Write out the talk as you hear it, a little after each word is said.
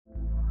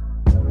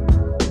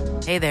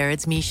Hey there,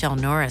 it's Michelle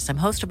Norris. I'm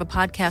host of a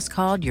podcast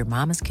called Your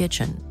Mama's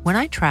Kitchen. When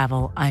I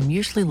travel, I'm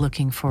usually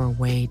looking for a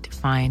way to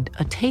find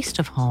a taste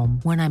of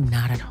home when I'm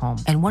not at home.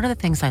 And one of the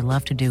things I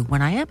love to do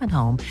when I am at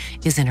home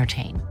is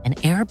entertain. And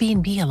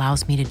Airbnb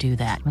allows me to do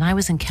that. When I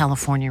was in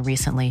California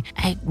recently,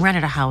 I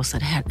rented a house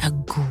that had a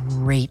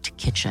great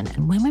kitchen.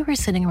 And when we were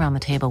sitting around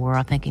the table, we were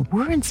all thinking,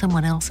 we're in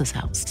someone else's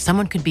house.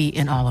 Someone could be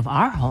in all of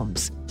our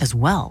homes as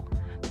well.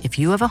 If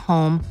you have a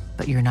home,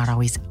 but you're not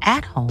always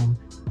at home,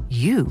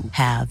 you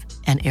have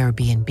an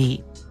Airbnb.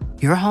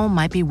 Your home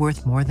might be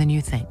worth more than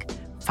you think.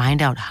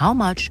 Find out how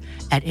much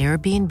at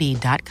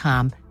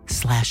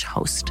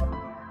airbnb.com/host.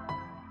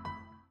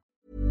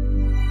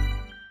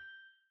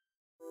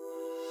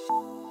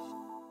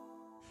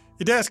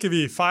 I dag skal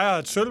vi fejre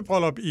et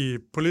sølvbryllup i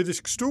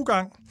politisk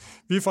stuegang.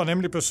 Vi får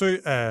nemlig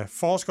besøg af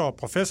forsker og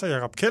professor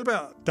Jacob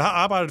Kjeldberg, der har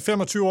arbejdet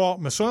 25 år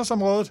med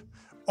sundhedsområdet,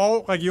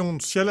 og Region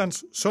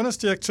Sjællands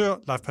sundhedsdirektør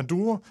Leif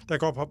Panduro, der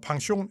går på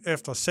pension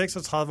efter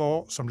 36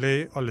 år som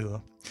læge og leder.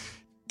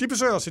 De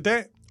besøger os i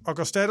dag og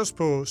går status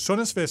på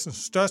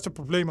sundhedsvæsenets største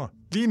problemer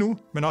lige nu,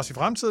 men også i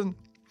fremtiden.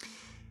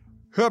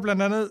 Hør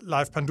blandt andet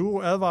Leif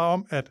Panduro advare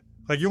om, at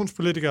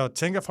regionspolitikere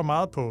tænker for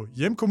meget på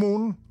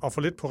hjemkommunen og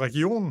for lidt på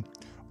regionen,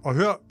 og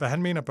hør, hvad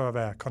han mener bør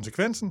være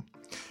konsekvensen.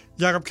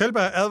 Jacob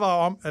Kjeldberg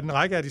advarer om, at en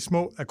række af de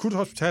små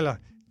akuthospitaler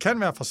kan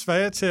være for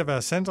svage til at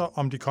være centre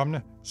om de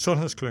kommende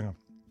sundhedsklynger.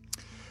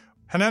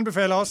 Han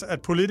anbefaler også,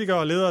 at politikere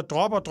og ledere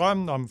dropper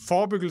drømmen om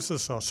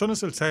forebyggelses- og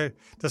sundhedstiltag,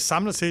 der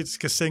samlet set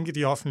skal sænke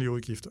de offentlige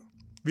udgifter.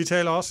 Vi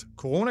taler også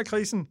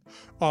coronakrisen,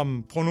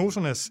 om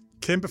prognosernes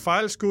kæmpe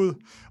fejlskud,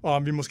 og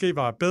om vi måske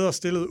var bedre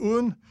stillet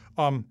uden,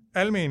 om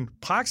almen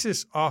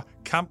praksis og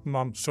kampen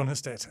om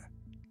sundhedsdata.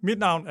 Mit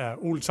navn er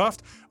Ole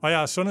Toft, og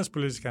jeg er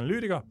sundhedspolitisk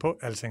analytiker på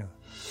Altinget.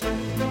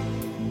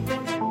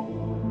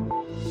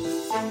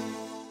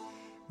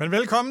 Men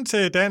velkommen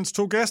til dagens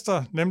to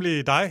gæster,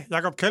 nemlig dig,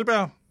 Jacob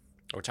Kjeldberg.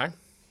 Tak.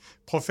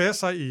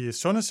 Professor i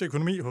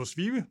sundhedsøkonomi hos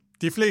VIVE.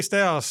 De fleste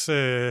af os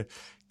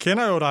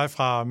kender jo dig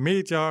fra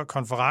medier og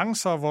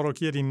konferencer, hvor du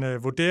giver din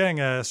vurdering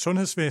af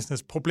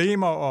sundhedsvæsenets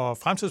problemer og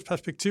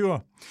fremtidsperspektiver.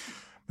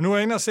 Men nu er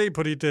jeg inde og se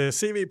på dit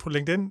CV på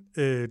LinkedIn.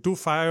 Du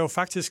fejrer jo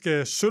faktisk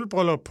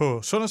sølvbryllup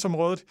på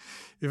sundhedsområdet.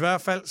 I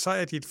hvert fald så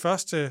er dit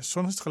første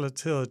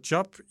sundhedsrelaterede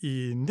job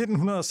i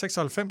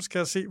 1996, kan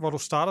jeg se, hvor du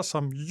starter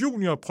som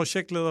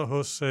juniorprojektleder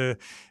hos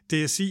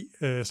DSI,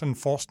 sådan en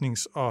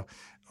forsknings- og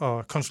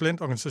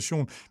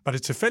konsulentorganisation. Var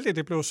det tilfældigt,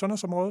 det blev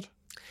sundhedsområdet?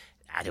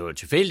 Ja, det var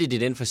tilfældigt i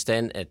den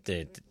forstand, at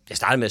jeg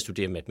startede med at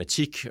studere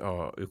matematik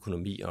og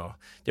økonomi, og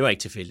det var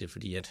ikke tilfældigt,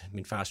 fordi at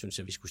min far syntes,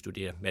 at vi skulle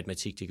studere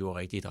matematik. Det gjorde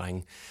rigtige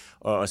drenge.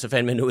 Og så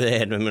fandt man ud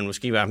af, at man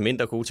måske var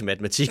mindre god til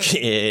matematik,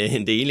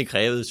 end det egentlig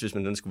krævede, hvis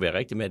man skulle være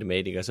rigtig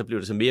matematiker. Så blev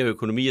det så mere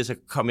økonomi, og så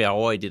kom jeg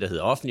over i det, der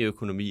hedder offentlig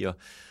økonomi, og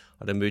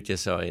der mødte jeg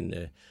så en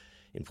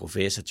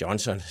professor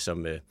Johnson,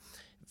 som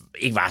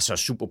ikke var så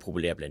super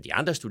populær blandt de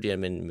andre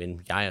studerende,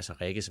 men jeg og så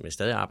Rikke, som jeg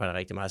stadig arbejder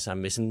rigtig meget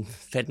sammen med, sådan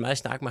faldt meget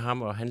snak med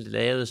ham, og han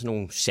lavede sådan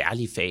nogle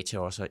særlige fag til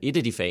os, og et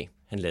af de fag,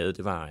 han lavede,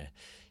 det var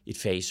et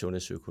fag i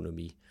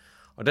sundhedsøkonomi.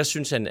 Og der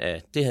syntes han,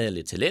 at det havde jeg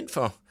lidt talent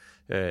for.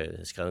 Jeg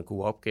havde skrevet en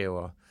god opgave,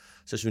 og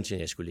så syntes jeg,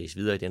 at jeg skulle læse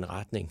videre i den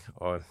retning.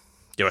 Og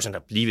det var sådan,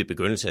 at lige ved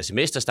begyndelse af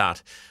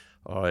semesterstart,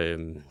 og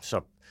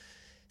så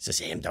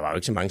sagde jeg, at der var jo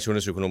ikke så mange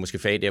sundhedsøkonomiske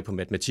fag der på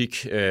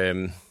matematik.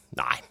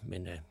 Nej,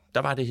 men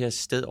der var det her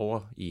sted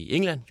over i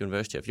England,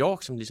 University of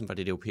York, som ligesom var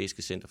det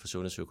europæiske center for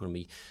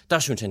sundhedsøkonomi. Der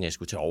syntes han, at jeg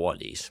skulle tage over og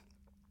læse.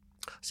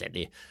 Så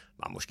det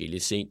var måske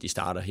lidt sent. De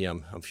starter her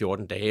om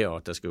 14 dage,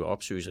 og der skal jo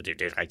opsøges, og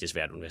det er et rigtig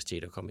svært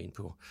universitet at komme ind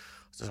på.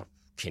 Så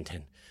kendte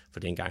han, for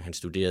dengang han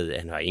studerede,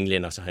 han var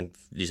englænder, så han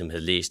ligesom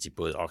havde læst i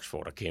både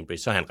Oxford og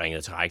Cambridge, så han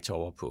ringede til rektor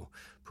over på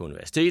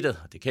universitetet,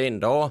 og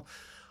dekanen derovre.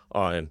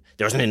 Og det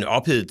var sådan en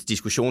ophedet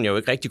diskussion, jeg jo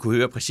ikke rigtig kunne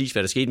høre præcis,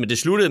 hvad der skete, men det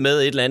sluttede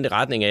med et eller andet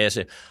retning af, at jeg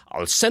sagde,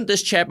 I'll send this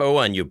chap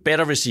over, and you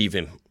better receive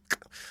him.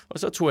 Og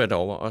så tog jeg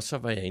derover, og så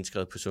var jeg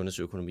indskrevet på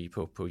sundhedsøkonomi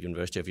på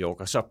University of York,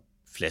 og så er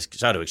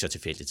det jo ikke så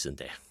tilfældigt siden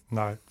da.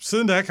 Nej,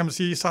 siden da kan man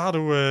sige, så har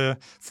du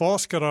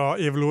forsket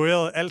og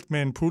evalueret alt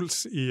med en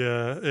puls i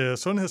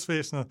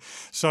sundhedsvæsenet,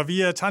 så vi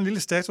tager en lille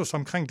status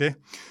omkring det.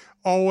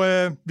 Og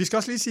vi skal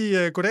også lige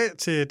sige goddag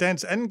til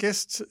dagens anden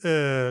gæst,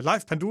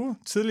 Leif Panduro,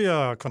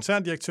 tidligere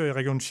koncerndirektør i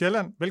Region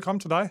Sjælland. Velkommen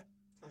til dig.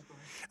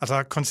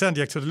 Altså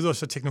koncerndirektør, det lyder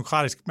så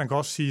teknokratisk. Man kan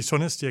også sige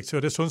sundhedsdirektør,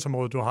 det er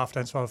sundhedsområdet, du har haft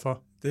ansvaret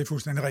for. Det er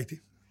fuldstændig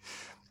rigtigt.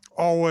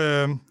 Og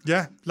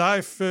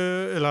Leif,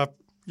 eller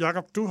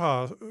Jacob, du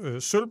har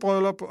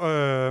sølvbryllup,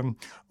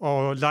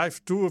 og Leif,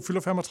 du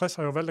fylder 65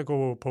 og har jo valgt at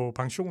gå på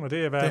pension, og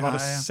det er, var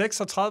det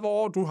 36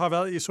 år, du har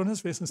været i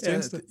sundhedsvæsenets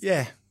tjeneste?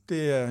 Ja,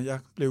 jeg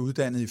blev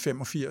uddannet i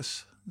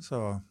 85,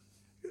 så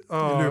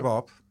det løber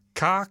op.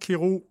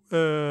 Karkirurg,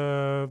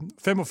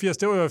 85,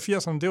 det var jo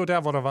 80'erne, det var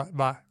der, hvor der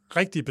var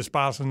rigtig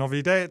besparelser. Når vi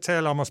i dag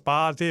taler om at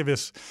spare, det er,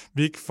 hvis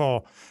vi ikke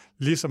får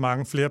lige så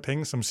mange flere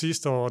penge som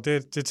sidste år, og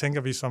det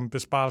tænker vi som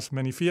besparelse.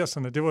 Men i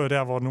 80'erne, det var jo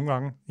der, hvor nogle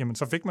gange, jamen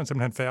så fik man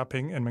simpelthen færre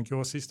penge, end man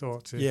gjorde sidste år.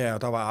 Til. Ja,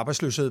 og der var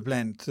arbejdsløshed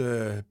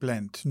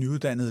blandt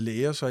nyuddannede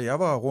læger, så jeg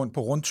var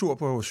på rundtur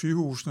på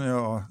sygehusene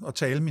og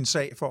tale min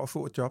sag for at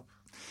få et job.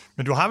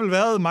 Men du har vel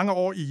været mange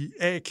år i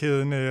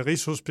A-kæden,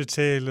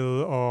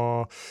 Rigshospitalet,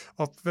 og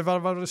hvad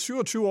var det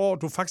 27 år,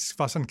 du faktisk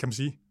var sådan, kan man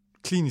sige,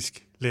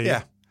 klinisk læge?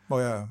 Ja, hvor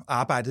jeg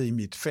arbejdede i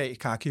mit fag,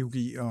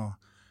 karkirurgi, og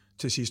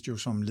til sidst jo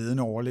som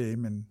ledende overlæge,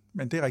 men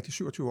det er rigtig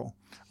 27 år.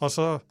 Og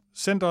så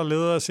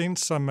centerleder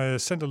senest som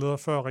centerleder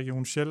for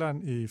Region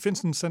Sjælland i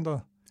Finsen Center.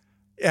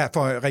 Ja,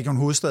 for Region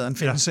Hovedstaden,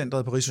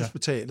 Finsen-centret på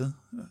Rigshospitalet.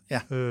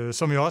 Ja.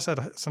 Som jo også er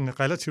sådan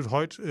relativt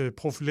højt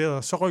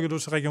profileret. Så rykker du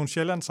til Region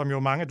Sjælland, som jo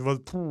mange, du ved,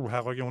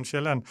 her Region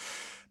Sjælland,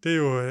 det er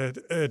jo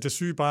det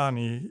syge barn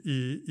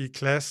i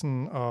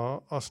klassen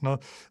og sådan noget.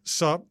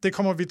 Så det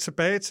kommer vi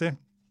tilbage til.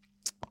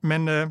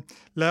 Men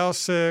lad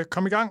os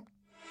komme i gang.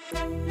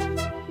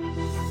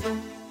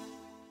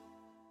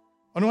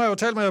 Og nu har jeg jo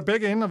talt med jer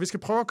begge inden, og vi skal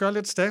prøve at gøre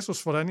lidt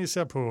status, hvordan I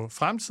ser på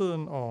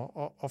fremtiden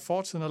og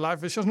fortiden af live.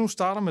 Hvis jeg nu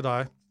starter med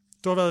dig.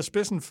 Du har været i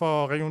spidsen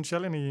for Region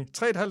Sjælland i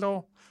 3,5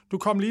 år. Du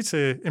kom lige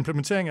til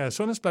implementering af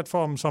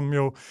sundhedsplatformen, som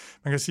jo,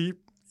 man kan sige,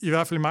 i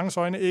hvert fald i mange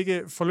øjne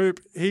ikke forløb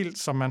helt,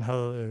 som man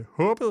havde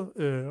håbet,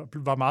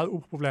 var meget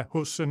upopulær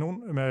hos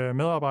nogle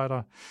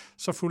medarbejdere.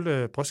 Så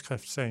fulgte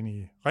brystkræftsagen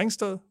i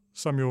Ringsted,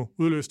 som jo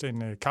udløste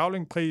en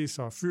kavlingpris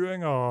og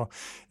fyring, og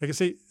jeg kan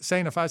se, at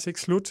sagen er faktisk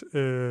ikke slut.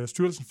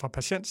 Styrelsen for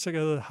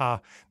Patientsikkerhed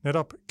har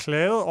netop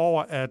klaget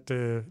over,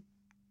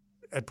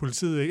 at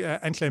politiet,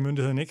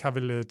 anklagemyndigheden ikke har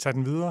vil tage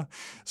den videre.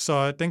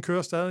 Så den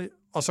kører stadig.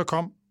 Og så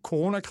kom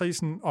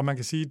coronakrisen, og man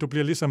kan sige, at du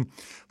bliver ligesom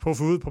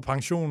puffet ud på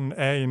pensionen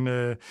af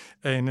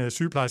en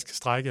sygeplejersk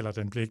strejke, eller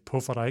den bliver ikke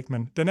puffer dig ikke,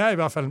 men den er i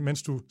hvert fald,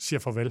 mens du siger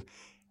farvel.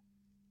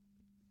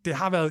 Det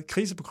har været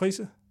krise på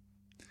krise.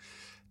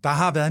 Der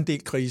har været en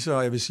del kriser,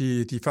 og jeg vil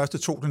sige, de første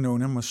 2, der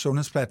nævner med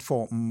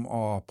sundhedsplatformen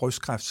og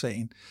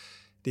brystkræftsagen,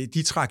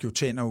 de trak jo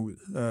tænder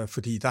ud,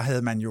 fordi der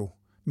havde man jo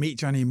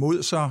medierne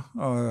imod sig,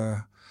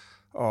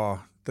 og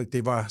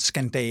det var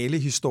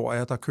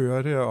skandalehistorier, der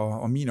kørte,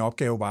 og min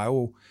opgave var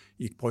jo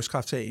i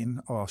brystkræftsagen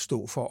at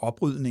stå for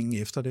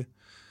oprydningen efter det.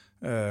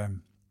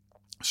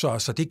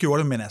 Så det gjorde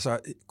det, men altså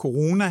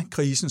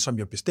coronakrisen, som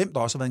jo bestemt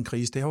også har været en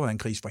krise, det har jo været en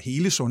krise for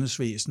hele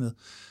sundhedsvæsenet,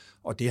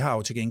 og det har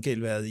jo til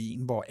gengæld været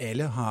en, hvor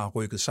alle har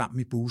rykket sammen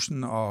i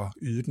bussen og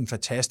ydet en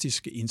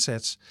fantastisk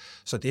indsats.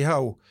 Så det har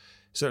jo,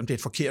 selvom det er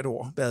et forkert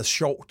ord, været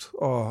sjovt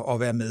at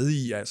være med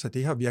i. Altså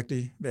det har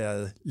virkelig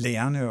været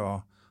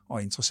lærende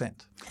og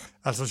interessant.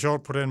 Altså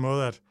sjovt på den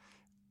måde,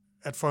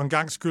 at for en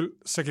gang skyld,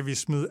 så kan vi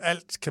smide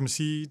alt, kan man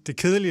sige, det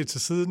kedelige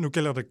til side. Nu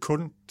gælder det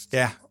kun.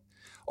 Ja,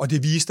 og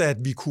det viste, at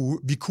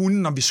vi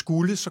kunne, når vi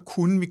skulle, så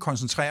kunne vi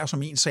koncentrere os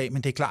om en sag,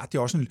 men det er klart, det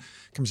er også en,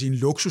 kan man sige, en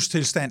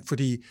luksustilstand,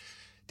 fordi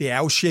det er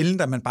jo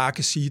sjældent, at man bare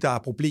kan sige, at der er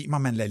problemer,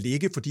 man lader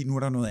ligge, fordi nu er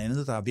der noget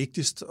andet, der er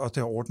vigtigst, og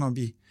der ordner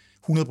vi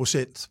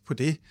 100% på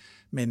det.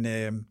 Men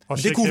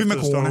det kunne vi med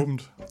corona.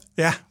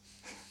 Ja.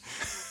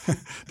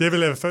 Det er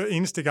vel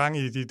eneste gang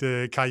i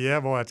dit karriere,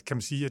 hvor at, kan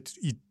man sige, at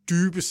I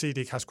dybest set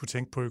ikke har skulle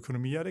tænke på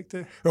økonomi, er det ikke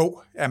det?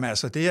 Jo, jamen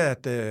altså det,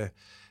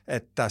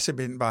 at der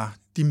simpelthen var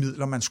de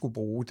midler, man skulle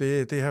bruge,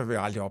 det har vi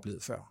aldrig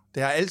oplevet før.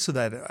 Det har altid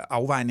været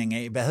afvejning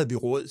af, hvad havde vi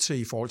råd til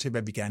i forhold til,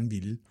 hvad vi gerne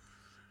ville.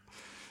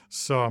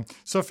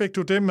 Så fik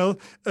du det med.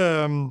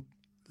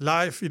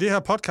 Live i det her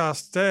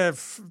podcast, der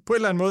på en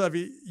eller anden måde er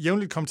vi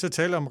jævnligt kommet til at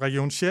tale om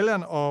Region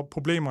Sjælland og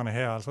problemerne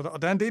her. Altså,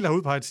 og der er en del, der har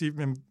udpeget at sige,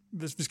 men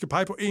hvis vi skal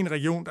pege på en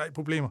region, der er i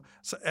problemer,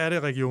 så er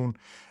det Region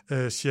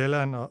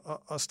Sjælland.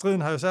 Og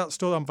striden har jo så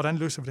stået om, hvordan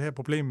løser vi det her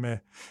problem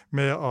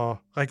med at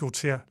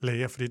rekruttere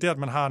læger. Fordi det, at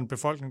man har en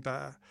befolkning, der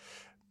er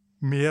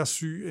mere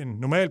syg end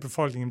normal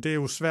befolkning, det er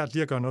jo svært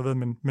lige at gøre noget ved,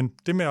 men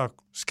det med at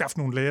skaffe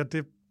nogle læger, det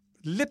er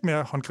lidt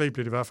mere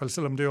håndgribeligt i hvert fald,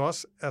 selvom det jo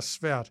også er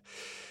svært.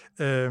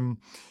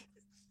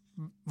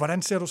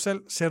 Hvordan ser du selv?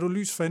 Ser du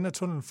lys for enden af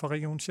tunnelen for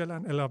Region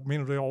Sjælland, eller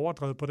mener du, det er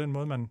overdrevet på den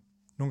måde, man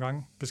nogle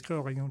gange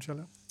beskriver Region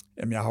Sjælland?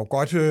 Jamen, jeg har jo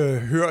godt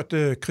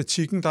hørt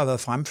kritikken, der har været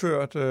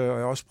fremført, og jeg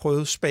har også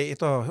prøvet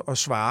spagt at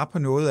svare på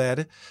noget af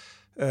det.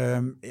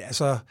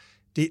 Altså,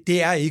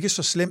 det er ikke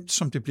så slemt,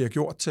 som det bliver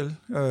gjort til.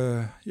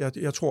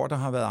 Jeg tror, der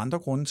har været andre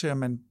grunde til, at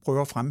man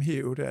prøver at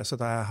fremhæve det. Altså,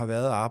 der har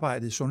været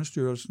arbejdet i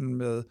Sundhedsstyrelsen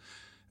med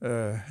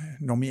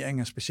normering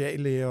af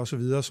speciallæger og så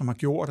videre, som har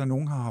gjort, at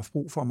nogen har haft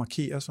brug for at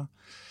markere sig.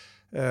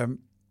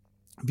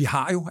 Vi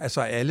har jo,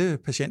 altså alle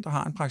patienter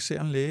har en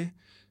praktiserende læge,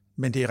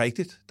 men det er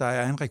rigtigt, der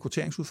er en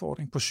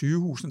rekrutteringsudfordring. På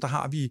sygehusene, der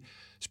har vi,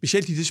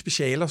 specielt i de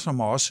specialer, som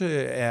også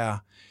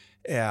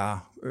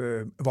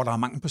hvor der er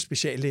mangel på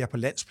speciallæger på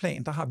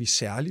landsplan, der har vi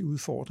særlige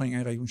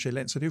udfordringer i Region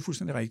Sjælland, så det er jo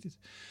fuldstændig rigtigt.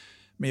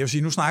 Men jeg vil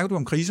sige, nu snakker du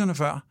om kriserne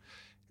før.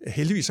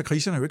 Heldigvis er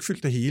kriserne jo ikke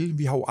fyldt det hele.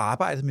 Vi har jo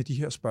arbejdet med de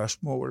her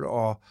spørgsmål,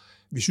 og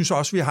vi synes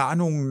også, at vi har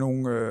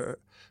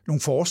nogle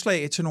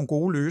forslag til nogle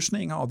gode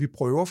løsninger, og vi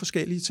prøver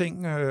forskellige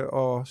ting,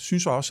 og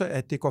synes også,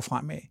 at det går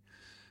fremad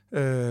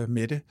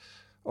med det.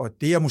 Og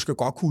det, jeg måske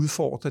godt kunne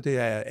udfordre, det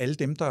er alle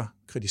dem, der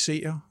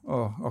kritiserer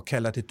og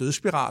kalder det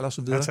dødsspiral og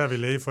så videre. Der tager vi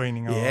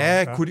lægeforeninger.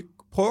 Ja, kunne de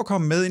prøve at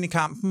komme med ind i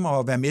kampen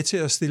og være med til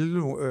at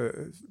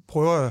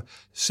prøve at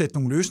sætte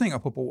nogle løsninger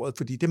på bordet,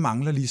 fordi det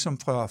mangler ligesom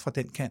fra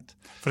den kant.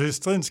 For det er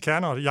stridens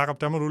kerne, og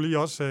Jakob, der må du lige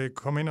også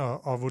komme ind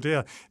og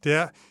vurdere. Det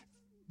er,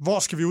 hvor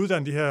skal vi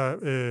uddanne de her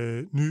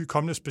nye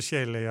kommende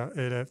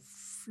speciallæger?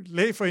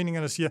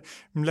 lægeforeningerne siger,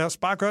 men lad os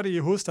bare gøre det i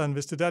hovedstaden,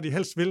 hvis det er der, de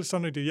helst vil. Så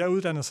når de er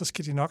uddannet, så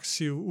skal de nok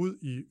sive ud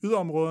i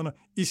yderområderne.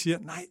 I siger,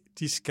 nej,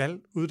 de skal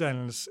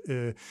uddannes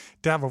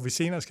der, hvor vi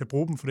senere skal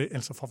bruge dem for det,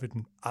 ellers får vi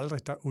dem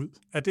aldrig derud.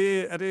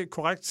 Er det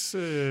korrekt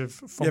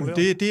formuleret?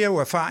 Jamen, det er jo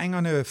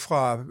erfaringerne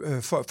fra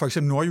for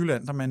eksempel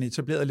Nordjylland, der man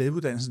etablerede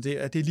lægeuddannelsen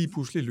der, at det lige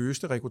pludselig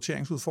løste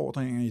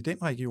rekrutteringsudfordringer i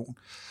den region.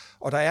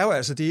 Og der er jo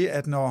altså det,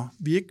 at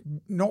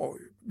når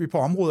vi på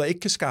områder ikke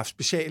kan skaffe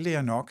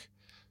speciallæger nok,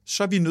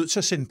 så er vi nødt til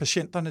at sende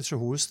patienterne til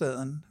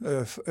hovedstaden,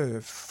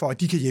 for at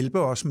de kan hjælpe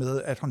os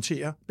med at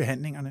håndtere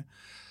behandlingerne.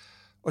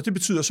 Og det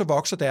betyder, så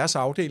vokser deres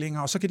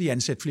afdelinger, og så kan de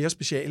ansætte flere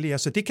speciallæger.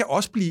 Så det kan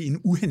også blive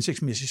en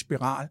uhensigtsmæssig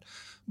spiral,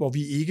 hvor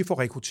vi ikke får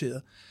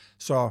rekrutteret.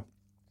 Så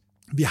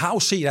vi har jo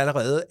set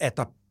allerede, at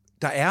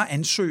der er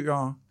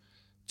ansøgere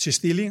til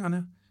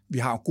stillingerne. Vi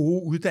har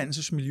gode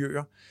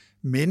uddannelsesmiljøer,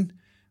 men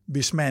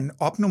hvis man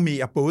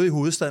opnormerer både i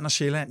hovedstaden og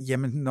Sjælland,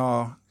 jamen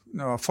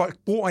når folk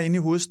bor inde i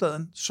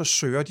hovedstaden, så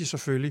søger de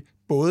selvfølgelig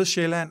både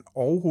Sjælland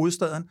og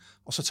hovedstaden,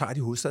 og så tager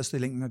de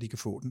hovedstadsstillingen, når de kan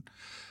få den.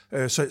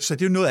 Så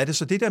det er jo noget af det.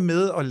 Så det der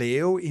med at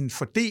lave en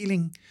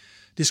fordeling,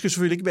 det skal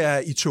selvfølgelig ikke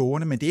være i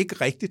togene, men det er ikke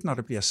rigtigt, når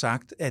det bliver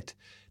sagt, at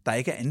der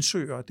ikke er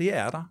ansøgere. Det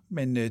er der,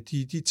 men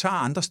de tager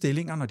andre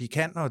stillinger, når de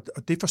kan,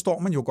 og det forstår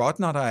man jo godt,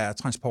 når der er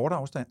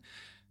transportafstand.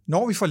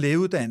 Når vi får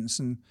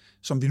lægeuddannelsen,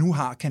 som vi nu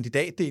har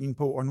kandidatdelen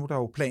på, og nu er der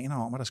jo planer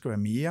om, at der skal være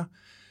mere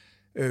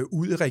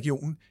ud i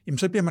regionen, jamen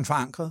så bliver man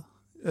forankret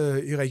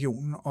i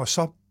regionen, og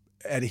så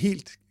er det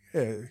helt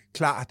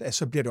klart, at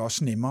så bliver det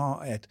også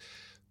nemmere at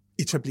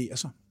etablere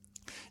sig.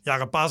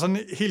 Jakob, bare sådan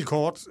helt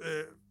kort.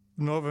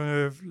 Når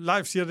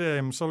Leif siger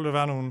det, så vil der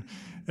være nogle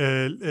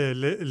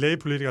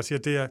lægepolitikere, der siger,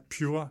 at det er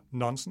pure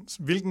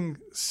nonsense. Hvilken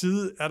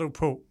side er du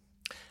på?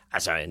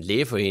 Altså en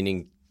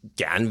lægeforening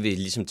gerne vil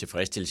ligesom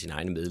tilfredsstille sine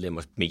egne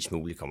medlemmer mest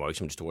muligt, kommer jo ikke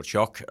som et stort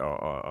chok,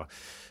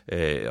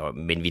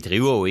 men vi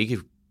driver jo ikke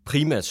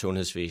primært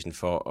sundhedsvæsen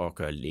for at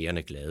gøre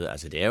lægerne glade.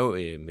 Altså det er jo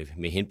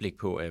med henblik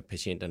på, at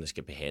patienterne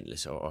skal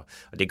behandles, og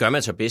det gør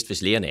man så bedst,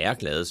 hvis lægerne er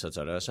glade, så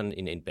der er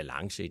sådan en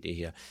balance i det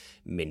her.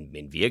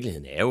 Men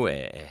virkeligheden er jo,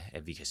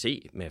 at vi kan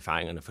se med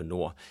erfaringerne fra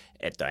Nord,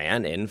 at der er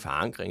en anden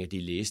forankring af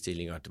de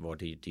lægestillinger, hvor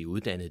de er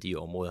uddannet i de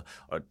områder,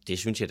 og det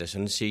synes jeg da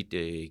sådan set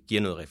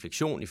giver noget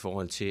refleksion i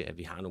forhold til, at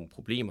vi har nogle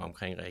problemer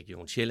omkring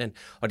Region Sjælland.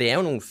 Og det er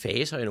jo nogle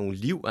faser i nogle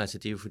liv, altså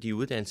det er jo fordi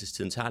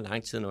uddannelsestiden tager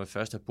lang tid, når man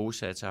først har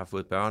bosat sig og har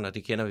fået børn, og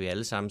det kender vi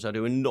alle sammen, så er det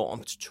jo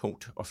enormt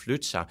tungt at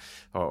flytte sig,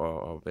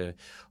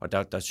 og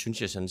der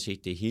synes jeg sådan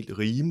set, det er helt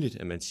rimeligt,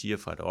 at man siger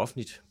fra et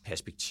offentligt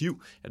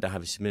perspektiv, at der har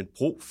vi simpelthen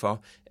brug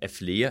for, at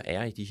flere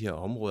er i de her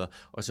områder,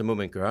 og så må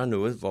man gøre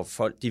noget, hvor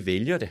folk de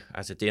vælger det.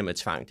 Altså det med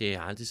tvang, det er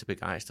jeg aldrig så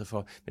begejstret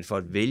for, men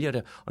folk vælger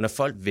det, og når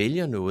folk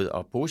vælger noget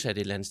og bosat et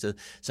eller andet sted,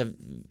 så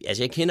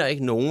altså jeg kender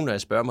ikke nogen, når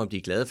jeg spørger mig, om de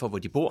er glade for, hvor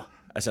de bor.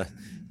 Altså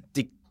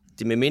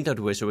det med mindre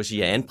du så at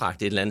sige er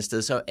anbragt et eller andet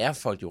sted, så er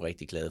folk jo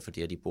rigtig glade for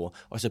det, de bor,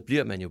 og så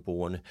bliver man jo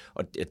boende.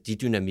 Og de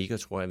dynamikker,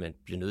 tror jeg, man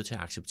bliver nødt til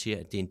at acceptere,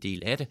 at det er en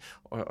del af det,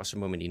 og så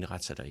må man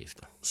indrette sig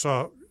derefter.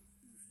 Så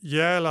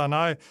ja eller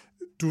nej,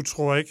 du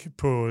tror ikke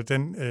på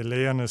den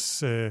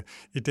lægernes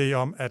idé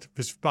om, at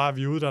hvis bare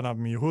vi uddanner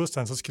dem i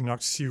hovedstaden, så skal de nok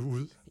sive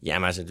ud?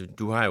 Jamen altså,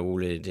 du har jo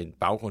den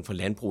baggrund for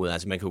landbruget.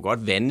 Altså man kan jo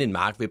godt vande en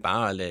mark ved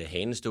bare at lade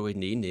hanen stå i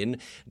den ene ende.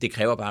 Det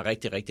kræver bare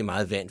rigtig, rigtig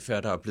meget vand,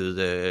 før der er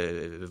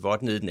blevet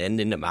vådt ned i den anden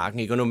ende af marken.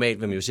 Ikke? Og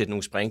normalt vil man jo sætte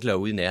nogle sprinkler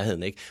ude i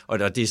nærheden, ikke? Og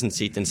det er sådan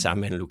set den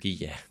samme analogi,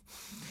 ja.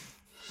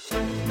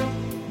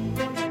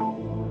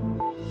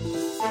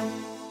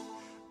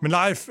 Men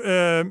Leif,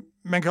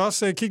 man kan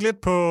også kigge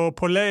lidt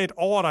på laget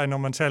over dig, når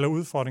man taler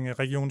udfordringer i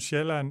Region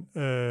Sjælland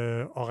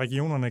og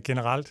regionerne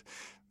generelt.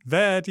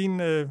 Hvad er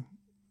din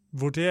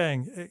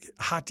vurdering?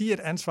 Har de et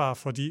ansvar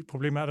for de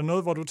problemer? Er der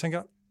noget, hvor du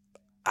tænker,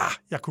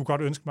 jeg kunne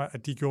godt ønske mig,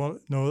 at de gjorde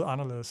noget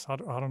anderledes? Har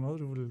du noget,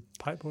 du vil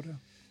pege på der?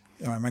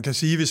 Ja, man kan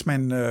sige, hvis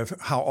man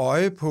har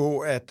øje på,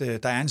 at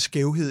der er en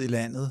skævhed i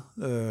landet,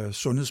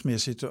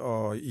 sundhedsmæssigt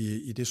og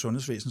i det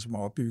sundhedsvæsen, som er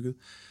opbygget,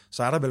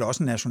 så er der vel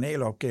også en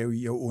national opgave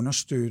i at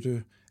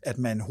understøtte, at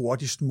man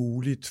hurtigst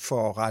muligt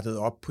får rettet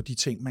op på de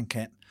ting, man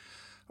kan.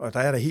 Og der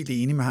er jeg da helt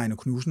enig med Heino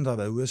Knudsen, der har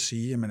været ude at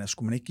sige, at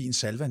skulle man ikke give en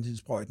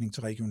saltvandsindsprøjtning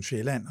til Region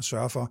Sjælland og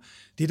sørge for,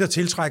 det der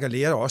tiltrækker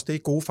læger også, det er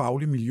gode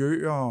faglige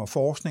miljøer og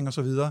forskning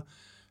osv.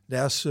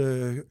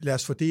 Lad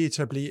os få det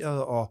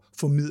etableret og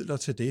få midler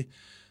til det.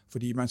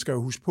 Fordi man skal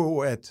jo huske på,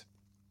 at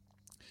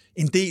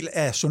en del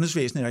af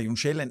sundhedsvæsenet i Region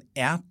Sjælland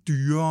er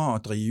dyrere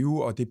at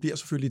drive, og det bliver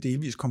selvfølgelig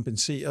delvis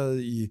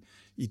kompenseret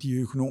i de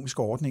økonomiske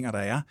ordninger, der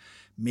er.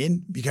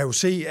 Men vi kan jo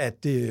se,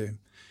 at det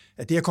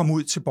at komme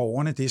ud til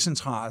borgerne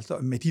decentralt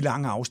med de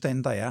lange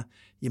afstande, der er,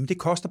 jamen det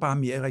koster bare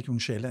mere i Region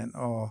Sjælland,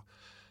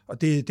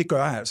 og det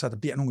gør altså, at der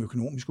bliver nogle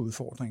økonomiske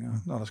udfordringer,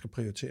 når der skal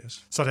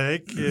prioriteres. Så det er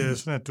ikke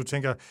sådan, at du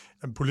tænker,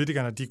 at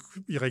politikerne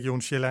i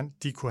Region Sjælland,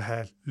 de kunne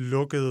have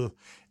lukket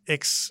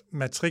X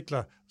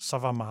matrikler, så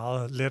var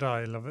meget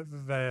lettere,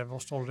 eller hvor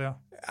står du der?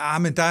 Ja,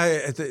 men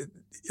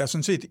jeg er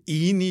sådan set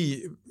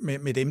enig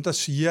med dem, der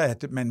siger,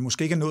 at man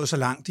måske ikke er nået så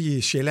langt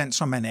i Sjælland,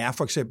 som man er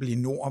for eksempel i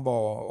Nord,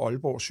 hvor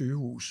Aalborg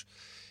sygehus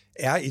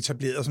er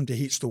etableret som det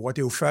helt store. Det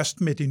er jo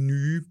først med det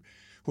nye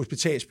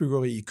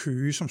hospitalsbyggeri i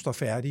Køge, som står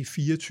færdig i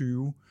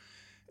 24,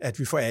 at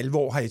vi for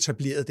alvor har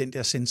etableret den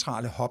der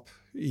centrale hub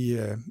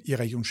i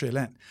Region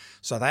Sjælland.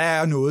 Så der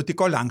er noget, det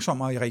går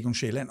langsommere i Region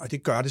Sjælland, og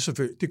det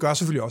gør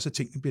selvfølgelig også, at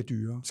tingene bliver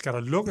dyrere. Skal der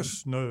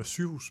lukkes noget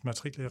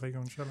sygehusmatrikler i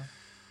Region Sjælland?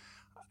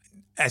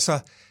 Altså,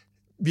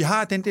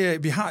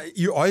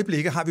 i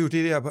øjeblikket har vi jo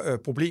det der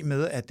problem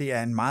med, at det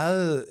er en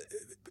meget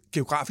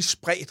geografisk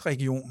spredt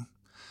region.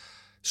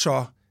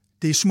 Så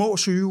det er små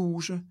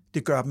sygehuse,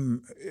 det gør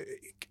dem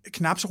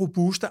knap så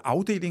robuste,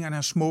 afdelingerne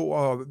er små,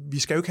 og vi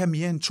skal jo ikke have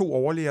mere end 2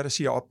 overlæger, der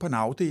siger op på en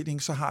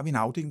afdeling, så har vi en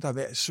afdeling, der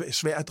er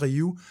svær at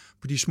drive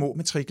på de små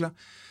matrikler.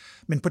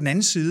 Men på den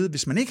anden side,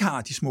 hvis man ikke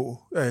har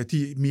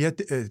de mere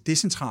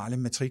decentrale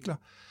matrikler,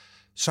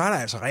 så er der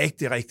altså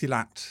rigtig, rigtig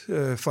langt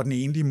for den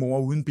enlige mor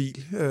uden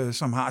bil,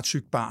 som har et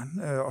sygt barn,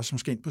 og som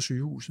skal ind på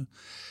sygehuset.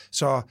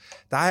 Så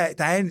der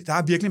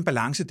er virkelig en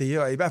balance der,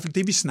 og i hvert fald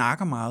det, vi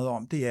snakker meget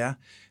om, det er,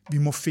 vi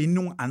må finde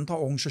nogle andre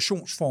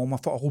organisationsformer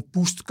for at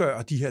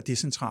robustgøre de her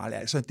decentrale.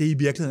 Altså det er i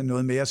virkeligheden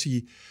noget med at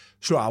sige,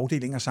 slå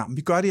afdelinger sammen.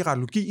 Vi gør det i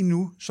radiologien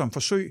nu som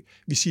forsøg.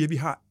 Vi siger, at vi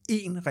har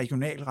 1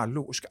 regional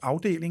radiologisk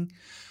afdeling,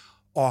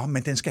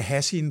 men den skal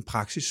have sin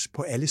praksis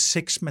på alle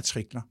 6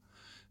 matrikler.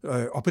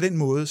 Og på den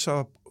måde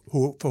så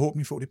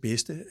forhåbentlig få det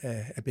bedste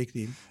af begge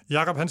dele.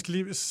 Jakob, han skal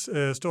lige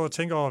stå og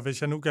tænke over,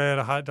 hvis jeg nu gav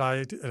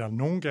dig, eller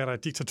nogen gav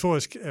dig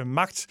diktatorisk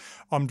magt,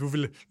 om du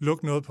ville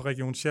lukke noget på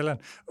Region Sjælland.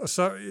 Og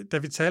så, da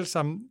vi talte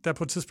sammen, der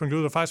på et tidspunkt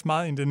lød der faktisk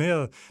meget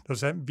indigneret, da du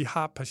sagde, at vi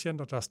har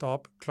patienter, der står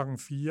op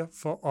 4:00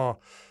 for at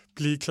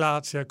blive klar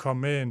til at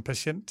komme med en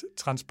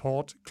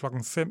patienttransport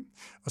 5:00,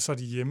 og så er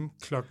de hjemme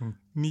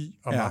 9:00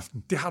 om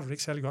aftenen. Det har du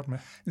ikke særlig godt med.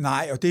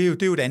 Nej, og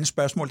det er jo et andet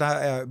spørgsmål.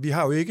 Vi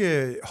har jo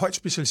ikke højt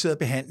specialiseret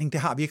behandling,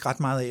 det har vi ikke ret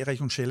meget af i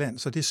Region Sjælland,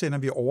 så det sender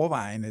vi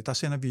overvejende. Der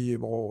sender vi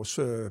vores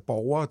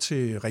borgere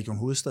til Region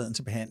Hovedstaden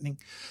til behandling.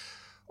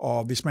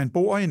 Og hvis man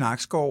bor i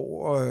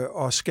Nakskov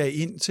og skal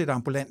ind til et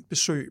ambulant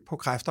besøg på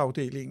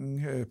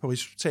kræftafdelingen på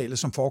Rigshospitalet,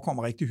 som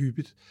forekommer rigtig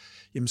hyppigt,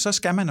 jamen så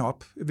skal man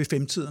op ved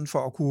 5-tiden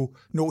for at kunne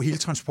nå hele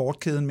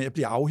transportkæden med at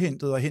blive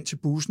afhentet og hen til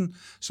bussen,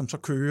 som så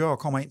kører og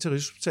kommer ind til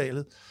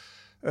Rigshospitalet.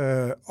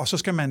 Og så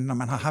skal man, når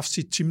man har haft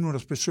sit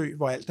 10-minutters besøg,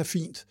 hvor alt er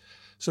fint,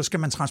 så skal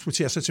man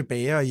transportere sig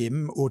tilbage og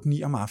hjemme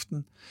 8-9 om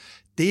aftenen.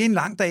 Det er en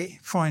lang dag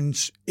for en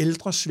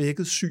ældre,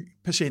 svækket, syg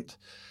patient.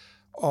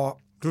 Og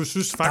du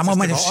synes faktisk,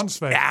 det var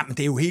åndssvagt? Ja, men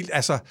det er jo helt,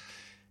 altså...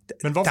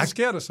 Men hvorfor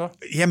sker det så?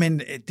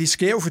 Jamen, det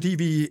sker jo, fordi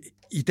vi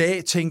i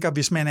dag tænker,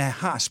 hvis man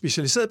har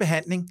specialiseret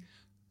behandling,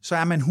 så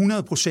er man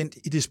 100%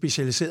 i det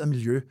specialiserede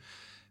miljø.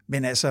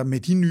 Men altså med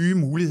de nye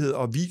muligheder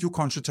og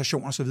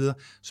videokonsultationer osv.,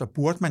 så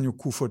burde man jo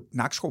kunne få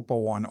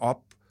Nakskov-borgeren op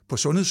på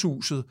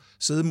sundhedshuset,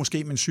 sidde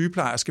måske med en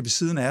sygeplejerske ved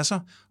siden af sig,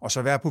 og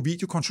så være på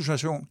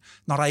videokonsultation,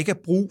 når der ikke er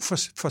brug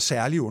for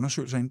særlige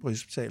undersøgelser inde på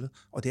Rigshospitalet.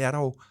 Og det er der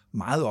jo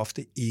meget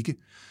ofte ikke.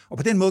 Og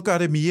på den måde gør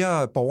det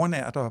mere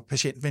borgernært og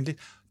patientvenligt.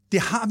 Det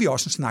har vi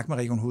også en snak med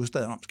Region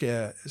Hovedstaden om,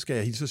 skal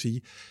jeg hilse at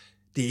sige.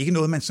 Det er ikke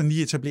noget, man sådan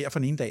lige etablerer fra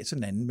den ene dag til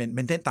den anden,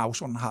 men den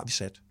dagsorden har vi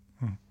sat.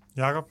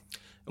 Jakob?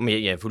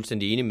 Jeg er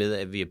fuldstændig enig med,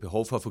 at vi har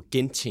behov for at få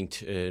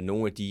gentænkt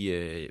nogle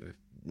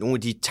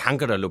af de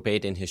tanker, der lå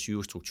bag den her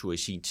sygehusstruktur i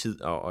sin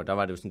tid, og der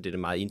var det jo sådan det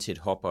meget indtil et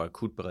hop og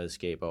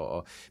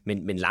akutberedskaber,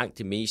 men langt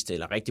det meste,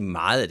 eller rigtig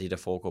meget af det, der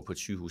foregår på et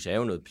sygehus, er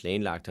jo noget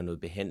planlagt og noget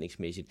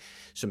behandlingsmæssigt,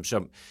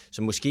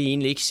 som måske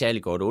egentlig ikke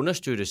særlig godt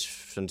understøttes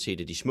sådan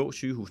set af de små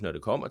sygehus, når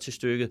det kommer til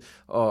stykket,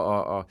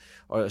 og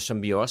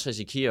som vi også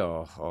risikerer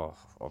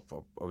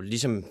at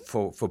ligesom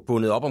få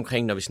bundet op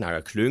omkring, når vi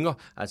snakker klynger.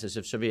 Altså,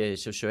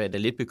 så er jeg da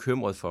lidt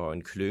bekymret for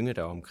en klynge,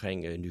 der er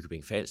omkring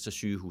Nykøbing Falster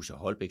sygehus og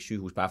Holbæk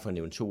sygehus, bare for at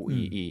nævne 2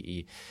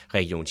 i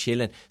Region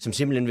Sjælland, som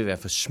simpelthen vil være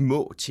for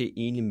små til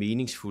egentlig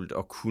meningsfuldt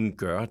at kunne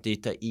gøre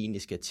det, der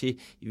egentlig skal til,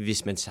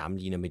 hvis man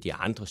sammenligner med de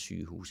andre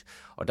sygehus.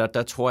 Og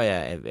der tror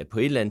jeg, at på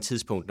et eller andet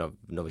tidspunkt,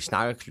 når vi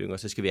snakker klynger,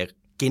 så skal vi have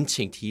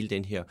gentænkt hele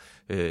den her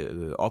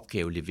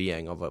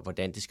opgavelevering og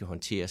hvordan det skal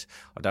håndteres.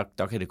 Og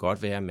der kan det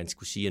godt være, at man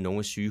skulle sige, at nogle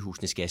af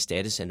sygehusene skal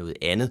erstattes af noget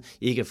andet.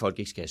 Ikke at folk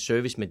ikke skal have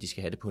service, men de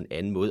skal have det på en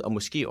anden måde, og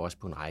måske også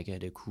på en række af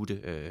det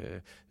akutte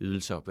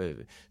ydelser.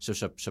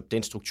 Så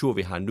den struktur,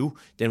 vi har nu,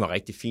 den var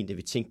rigtig fin, da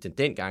vi tænkte den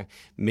dengang,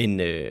 men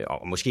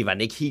og måske var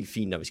den ikke helt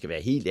fin, når vi skal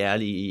være helt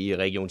ærlige i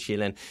Region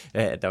Sjælland.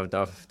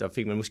 Der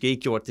fik man måske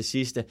ikke gjort det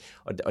sidste,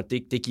 og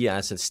det giver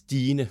altså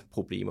stigende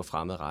problemer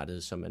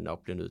fremadrettet, som man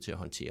nok bliver nødt til at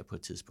håndtere på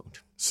et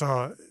tidspunkt.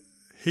 Så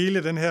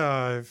hele den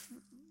her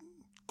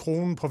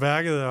kronen på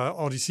værket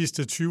og de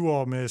sidste 20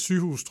 år med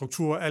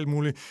sygehusstruktur og alt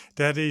muligt,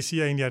 der er det, I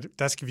siger egentlig, at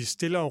der skal vi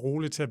stille og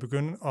roligt til at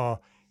begynde at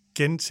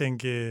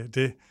gentænke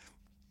det.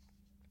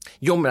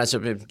 Jo, men altså,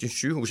 det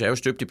sygehus er jo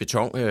støbt i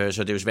beton,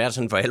 så det er jo svært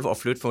sådan for alvor at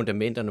flytte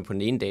fundamenterne på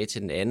den ene dag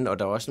til den anden, og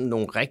der er også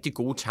nogle rigtig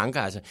gode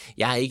tanker. Altså,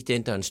 jeg er ikke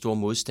den, der er en stor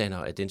modstander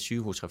af den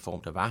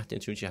sygehusreform, der var.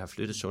 Den synes jeg har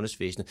flyttet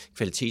sundhedsvæsenet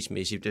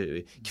kvalitetsmæssigt,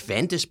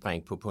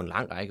 kvantespring på en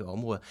lang række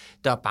områder.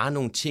 Der er bare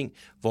nogle ting,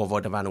 hvor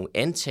der var nogle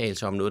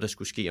antagelser om noget, der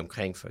skulle ske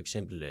omkring for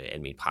eksempel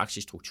almen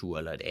praksisstruktur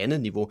eller et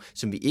andet niveau,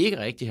 som vi ikke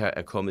rigtig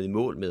er kommet i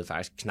mål med,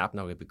 faktisk knap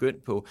nok er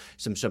begyndt på,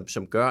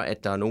 som gør,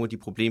 at der er nogle af de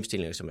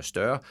problemstillinger, som er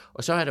større.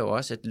 Og så er der jo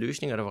også, at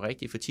løsninger, der var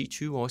rigtige for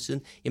 10-20 år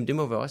siden, jamen det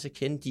må vi også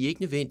erkende, de er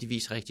ikke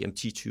nødvendigvis rigtige om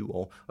 10-20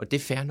 år, og det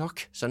er fair nok,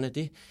 sådan er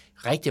det.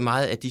 Rigtig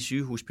meget af de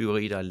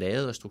sygehusbyggerier, der er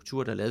lavet, og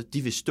strukturer, der er lavet,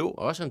 de vil stå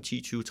også om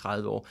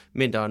 10-20-30 år,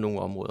 men der er nogle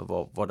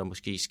områder, hvor der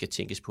måske skal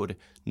tænkes på det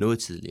noget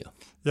tidligere.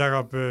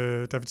 Jakob,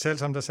 da vi talte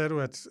sammen, der sagde du,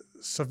 at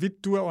så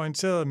vidt du er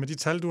orienteret med de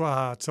tal, du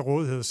har til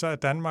rådighed, så er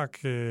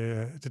Danmark,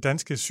 det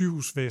danske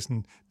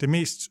sygehusvæsen, det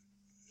mest,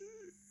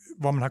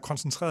 hvor man har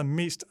koncentreret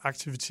mest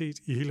aktivitet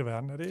i hele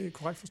verden. Er det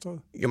korrekt forstået?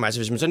 Jo, altså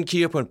hvis man sådan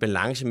kigger på en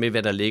balance med,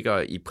 hvad der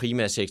ligger i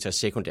primærsektor og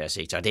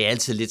sekundærsektor, og det er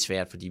altid lidt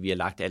svært, fordi vi har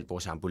lagt alt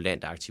vores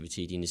ambulante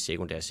aktivitet ind i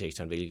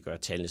sekundærsektoren, hvilket gør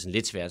tallene sådan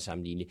lidt svært at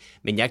sammenligne.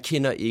 Men jeg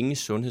kender ingen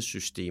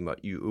sundhedssystemer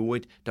i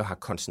øvrigt, der har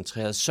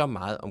koncentreret så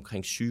meget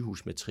omkring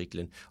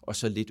sygehusmatriklen, og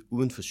så lidt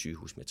uden for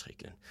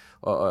sygehusmatriklen.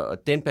 Og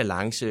den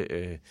balance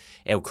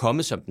er jo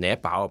kommet, som den er,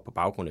 på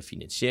baggrund af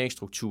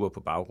finansieringsstrukturer, på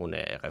baggrund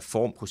af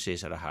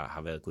reformprocesser, der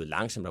har været gået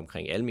langsomt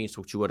omkring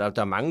almenstrukturer.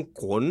 Der er mange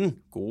grunde,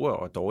 gode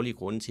og dårlige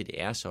grunde til, at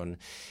det er sådan.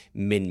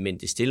 Men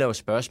det stiller jo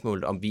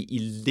spørgsmålet, om vi i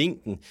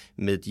længden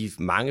med de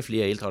mange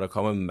flere ældre, der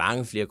kommer med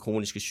mange flere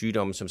kroniske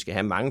sygdomme, som skal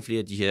have mange flere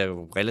af de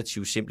her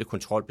relativt simple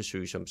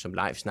kontrolbesøg, som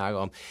Leif snakker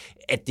om,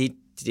 at det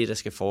der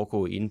skal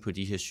foregå inde på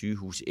de her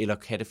sygehus, eller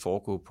kan det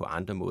foregå på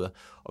andre måder?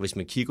 Og hvis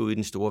man kigger ud i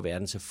den store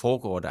verden, så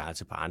foregår det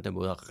altså på andre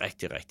måder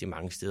rigtig, rigtig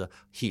mange steder,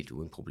 helt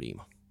uden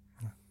problemer.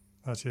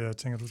 Hvad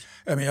tænker du?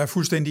 Jamen, jeg er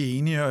fuldstændig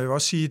enig, og jeg vil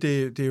også sige,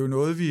 det er jo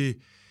noget,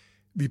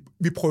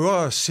 vi prøver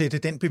at sætte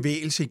den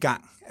bevægelse i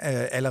gang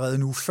allerede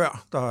nu,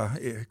 før der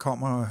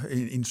kommer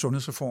en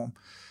sundhedsreform.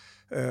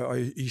 Og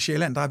i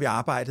Sjælland, der har vi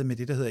arbejdet med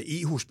det, der hedder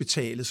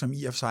E-hospitalet, som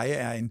i og for sig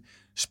er en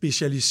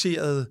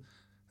specialiseret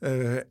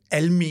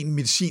almen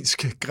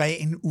medicinsk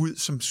gren ud,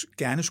 som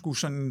gerne skulle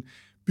sådan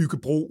bygge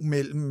bro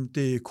mellem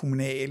det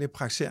kommunale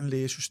praktiserende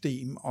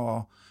lægesystem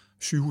og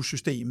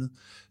sygehussystemet,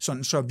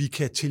 sådan så vi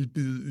kan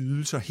tilbyde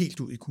ydelser helt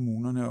ud i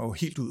kommunerne og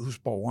helt ud hos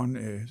borgeren,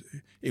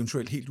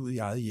 eventuelt helt ud i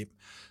eget hjem.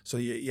 Så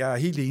jeg er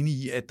helt enig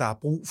i, at der er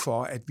brug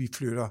for, at vi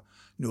flytter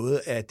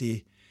noget af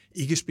det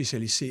ikke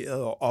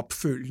specialiserede og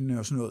opfølgende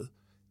og sådan noget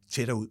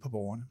tættere ud på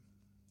borgerne.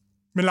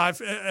 Men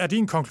Leif, er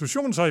din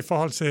konklusion så i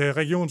forhold til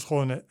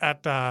regionsrådene,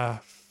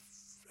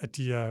 at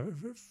de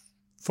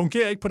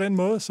fungerer ikke på den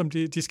måde, som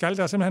de skal?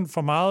 Der er simpelthen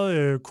for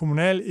meget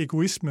kommunal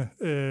egoisme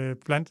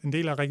blandt en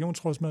del af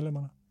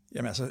regionsrådsmedlemmerne?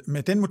 Jamen altså,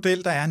 med den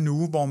model, der er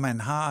nu, hvor man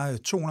har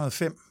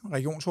 205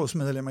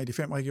 regionsrådsmedlemmer i de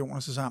 5 regioner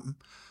til sammen,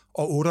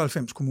 og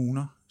 98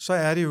 kommuner, så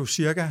er det jo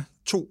cirka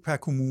 2 per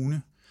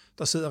kommune,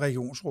 der sidder i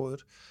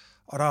regionsrådet.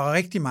 Og der er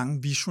rigtig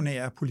mange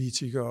visionære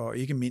politikere, og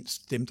ikke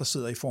mindst dem, der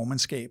sidder i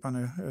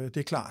formandskaberne. Det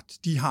er klart,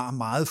 de har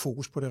meget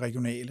fokus på det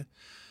regionale,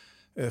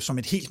 som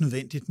et helt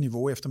nødvendigt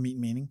niveau, efter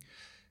min mening.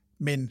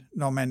 Men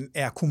når man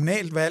er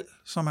kommunalt valgt,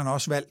 så er man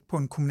også valgt på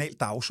en kommunal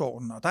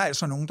dagsorden. Og der er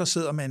altså nogen, der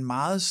sidder med et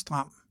meget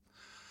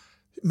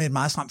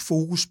stramt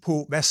fokus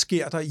på, hvad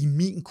sker der i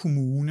min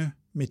kommune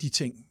med de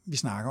ting, vi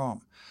snakker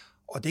om.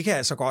 Og det kan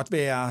altså godt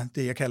være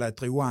det, jeg kalder et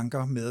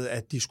drivanker med,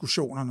 at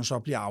diskussionerne så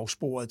bliver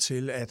afsporet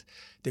til, at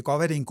det kan godt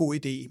være, det er en god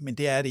idé, men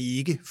det er det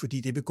ikke,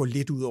 fordi det vil gå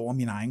lidt ud over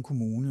min egen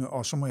kommune,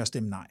 og så må jeg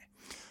stemme nej.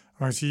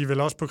 Man kan sige, vel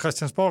også på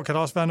Christiansborg kan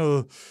der også være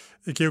noget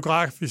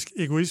geografisk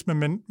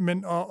egoisme,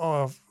 men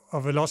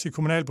og vel også i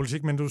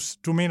kommunalpolitik, men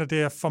du mener,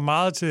 det er for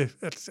meget til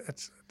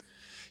at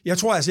Jeg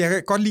tror altså, jeg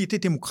kan godt lide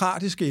det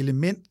demokratiske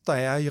element, der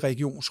er i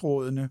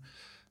regionsrådene,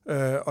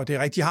 og det er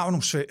rigtigt, de har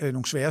jo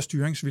nogle svære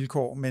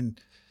styringsvilkår, men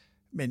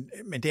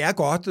det er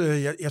godt.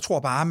 Jeg tror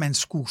bare, man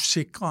skulle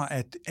sikre,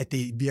 at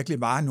det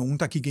virkelig var nogen,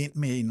 der gik ind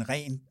med en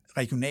ren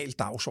regional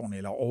dagsorden,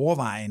 eller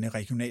overvejende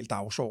regional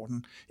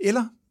dagsorden,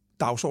 eller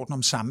dagsorden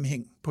om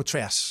sammenhæng på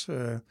tværs,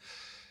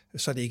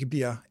 så det ikke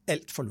bliver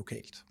alt for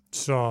lokalt.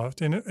 Så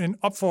det er en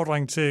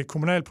opfordring til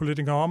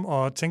kommunalpolitikere om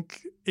at tænke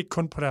ikke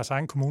kun på deres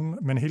egen kommune,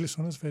 men hele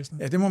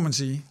sundhedsvæsenet. Ja, det må man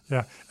sige.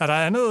 Ja. Er der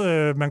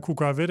andet, man kunne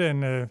gøre ved det,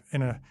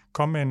 end at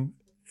komme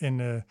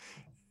med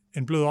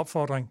en blød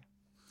opfordring?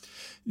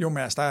 Jo, men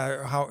altså,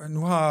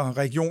 nu har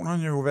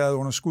regionerne jo været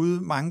under skud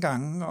mange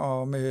gange,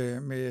 og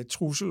med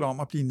trussel om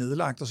at blive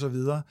nedlagt osv.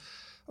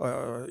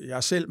 Og jeg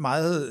er selv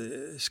meget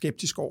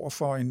skeptisk over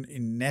for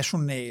en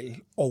national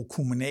og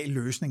kommunal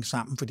løsning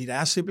sammen, fordi der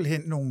er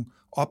simpelthen nogle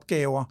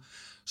opgaver,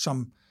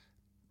 som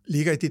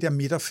ligger i det der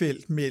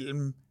midterfelt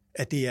mellem,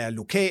 at det er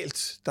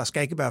lokalt, der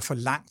skal ikke være for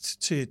langt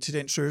til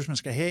den service, man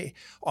skal have,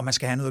 og man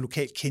skal have noget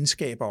lokalt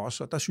kendskab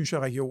også, og der synes jeg,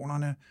 at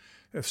regionerne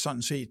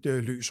sådan set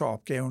løser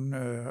opgaven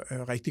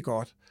rigtig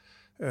godt.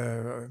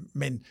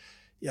 Men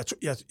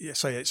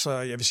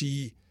jeg vil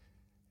sige,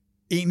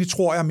 egentlig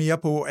tror jeg mere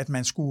på, at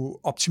man skulle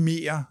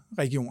optimere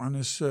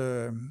regionernes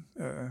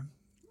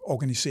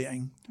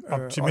organisering.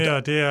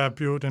 Optimere, det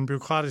er den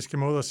bureaukratiske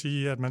måde at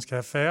sige, at man skal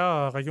have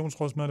færre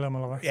regionsrådsmedlemmer,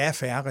 eller hvad? Ja,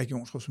 færre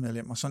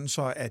regionsrådsmedlemmer, sådan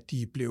så at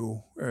de blev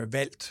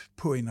valgt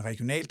på en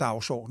regional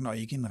dagsorden, og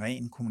ikke en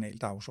ren kommunal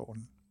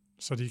dagsorden.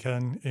 Så de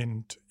kan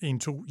have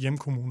 1-2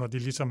 hjemkommuner, de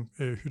ligesom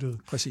hyttede.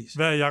 Præcis.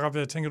 Hvad,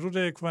 Jacob, tænker du,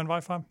 det kunne være en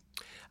vej frem?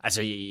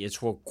 Altså, jeg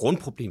tror,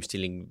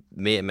 grundproblemstillingen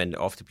med, at man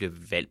ofte bliver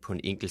valgt på en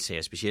enkelt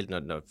sag, specielt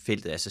når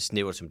feltet er så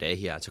snævert, som det er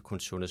her, altså kun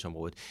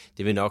sundhedsområdet,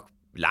 det vil nok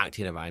langt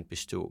hen ad vejen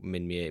bestå,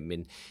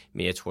 men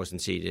jeg tror sådan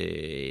set,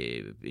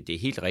 det er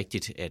helt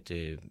rigtigt, at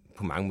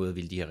på mange måder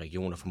vil de her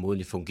regioner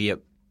formodentlig fungere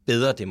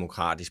bedre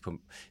demokratisk,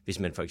 hvis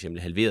man for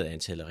eksempel halverede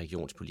antallet af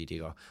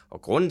regionspolitikere.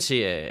 Og grunden til,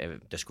 at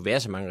der skulle være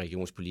så mange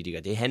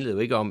regionspolitikere, det handlede jo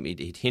ikke om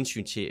et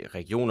hensyn til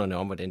regionerne,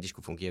 om hvordan de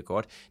skulle fungere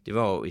godt. Det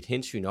var jo et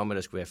hensyn om, at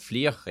der skulle være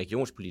flere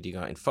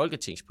regionspolitikere end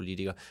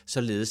folketingspolitikere,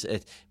 således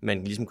at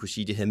man ligesom kunne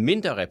sige, at det havde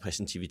mindre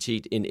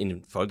repræsentativitet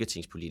end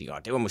folketingspolitikere.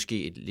 Og det var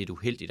måske et lidt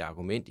uheldigt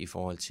argument i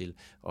forhold til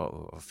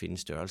at finde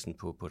størrelsen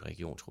på et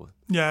regionsråd.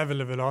 Ja, jeg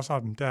vil også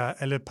have dem, der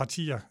alle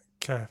partier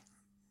kan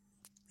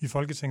i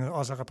Folketinget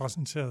også er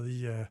repræsenteret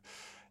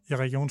i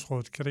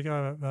regionsrådet. Kan det ikke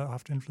have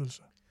haft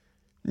indflydelse?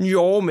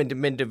 Jo,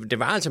 men det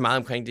var altså meget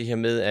omkring det her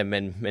med, at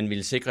man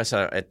ville sikre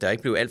sig, at der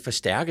ikke blev alt for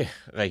stærke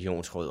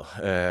regionsråd.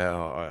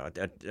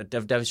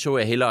 Og der så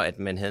jeg hellere, at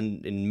man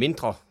havde en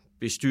mindre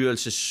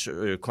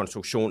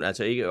bestyrelseskonstruktion,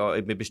 altså ikke,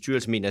 og med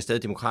bestyrelse mener jeg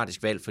stadig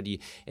demokratisk valg,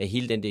 fordi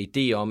hele den der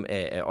idé om,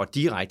 og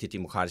direkte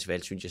demokratisk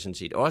valg, synes jeg sådan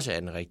set også er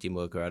den rigtige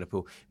måde at gøre det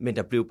på, men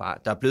der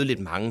er blevet lidt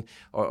mange,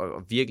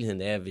 og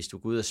virkeligheden er, at hvis du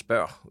går ud og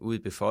spørger ud i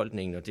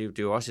befolkningen, og det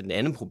er jo også en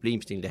anden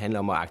problemstilling, der handler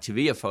om at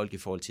aktivere folk i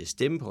forhold til at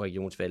stemme på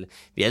regionsvalget.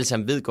 Vi alle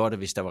sammen ved godt, at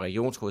hvis der var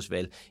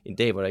regionsrådsvalg en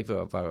dag, hvor der ikke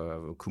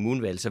var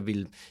kommunevalg, så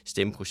ville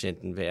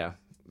stemmeprocenten være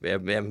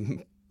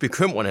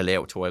bekymrende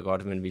lav, tror jeg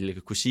godt, at man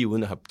ville kunne sige,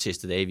 uden at have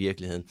testet det af i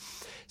virkeligheden.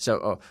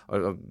 Så,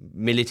 og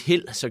med lidt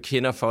held, så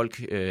kender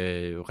folk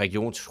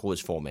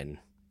regionsrådsformanden,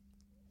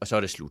 og så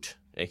er det slut.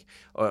 Ikke?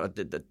 Og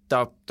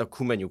der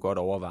kunne man jo godt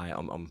overveje,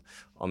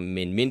 om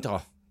med en mindre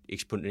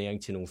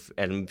eksponering til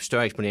en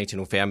større eksponering til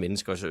nogle færre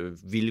mennesker, så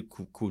ville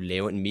kunne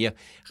lave en mere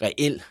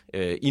reel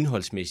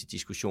indholdsmæssig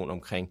diskussion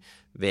omkring,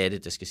 hvad er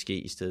det, der skal ske,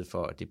 i stedet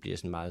for, at det bliver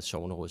sådan meget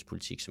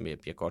sognerådspolitik, som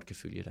jeg godt kan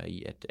følge dig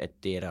i, at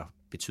det er der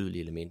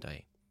betydelige elementer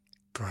af.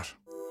 Godt.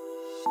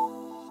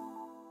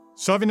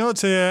 Så er vi nået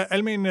til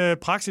almen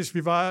praksis.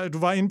 Du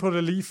var inde på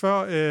det lige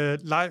før,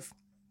 live.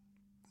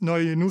 Når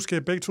I nu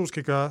begge to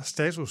skal gøre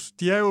status.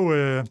 De er jo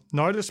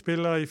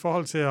nøglespillere i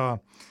forhold til at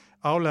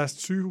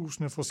aflaste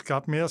sygehusene, få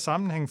skabt mere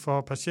sammenhæng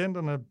for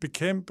patienterne,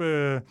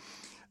 bekæmpe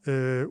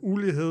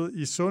ulighed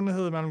i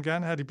sundhed. Man vil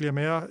gerne have, at de bliver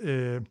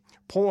mere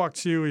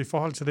proaktive i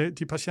forhold til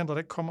de patienter, der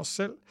ikke kommer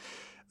selv.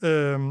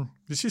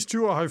 De sidste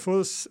 20 år har vi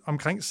fået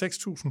omkring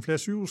 6.000 flere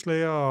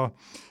sygehuslæger, og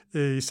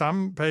i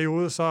samme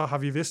periode så har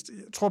vi vist,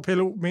 jeg tror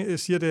PLO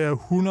siger, det er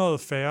 100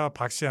 færre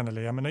praktiserende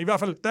læger, men i hvert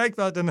fald, der har ikke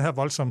været den her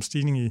voldsomme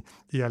stigning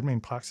i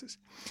almen praksis.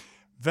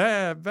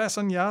 Hvad er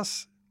sådan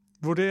jeres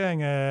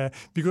vurdering af,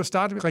 vi kan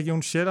starte ved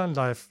Region Sjælland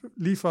live,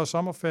 lige før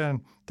sommerferien,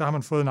 der har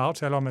man fået en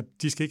aftale om, at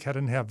de skal ikke have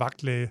den her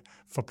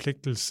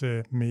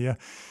vagtlægeforpligtelse mere,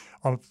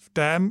 og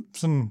der er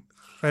sådan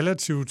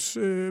relativt,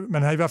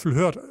 man har i hvert fald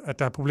hørt, at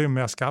der er problemer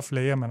med at skaffe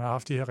læger, man har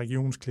haft de her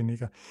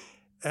regionsklinikker.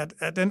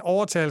 Er den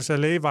overtagelse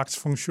af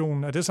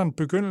lægevagtsfunktionen, er det sådan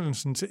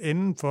begyndelsen til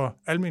enden for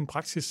almen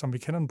praksis, som vi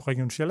kender den på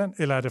Region Sjælland,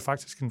 eller er det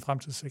faktisk en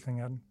fremtidssikring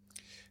af den?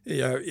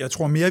 Jeg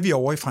tror mere, vi er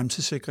over i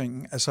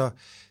fremtidssikringen. Altså,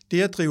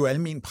 det at drive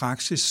almen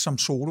praksis som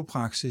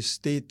solopraksis,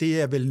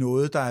 det er vel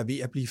noget, der er ved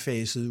at blive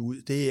faset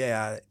ud. Det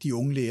er de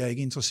unge læger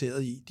ikke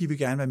interesseret i. De vil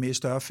gerne være med i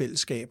større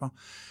fællesskaber.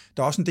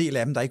 Der er også en del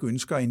af dem, der ikke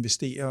ønsker at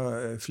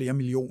investere flere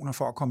millioner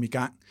for at komme i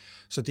gang.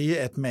 Så det,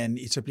 at man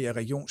etablerer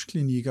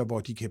regionsklinikker, hvor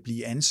de kan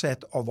blive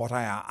ansat, og hvor der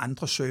er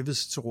andre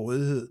services til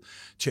rådighed,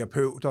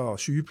 terapeuter og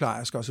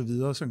sygeplejersker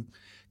osv., som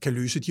kan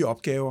løse de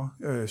opgaver,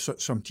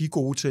 som de er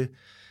gode til,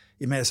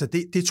 jamen altså,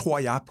 det tror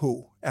jeg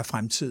på er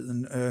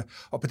fremtiden.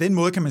 Og på den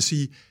måde kan man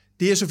sige,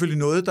 det er selvfølgelig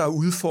noget, der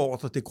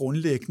udfordrer det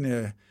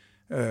grundlæggende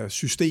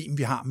system,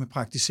 vi har med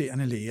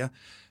praktiserende læger.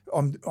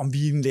 Om vi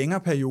i en længere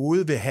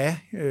periode vil have,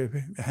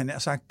 han har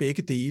sagt,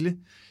 begge dele,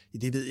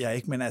 det ved jeg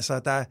ikke, men altså,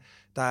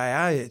 der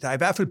er i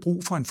hvert fald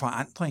brug for en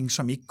forandring,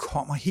 som ikke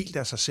kommer helt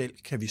af sig selv,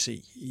 kan vi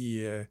se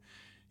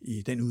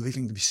i den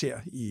udvikling, vi ser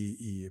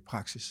i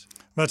praksis.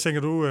 Hvad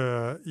tænker du,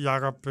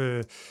 Jakob?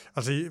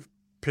 Altså,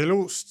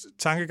 PLO's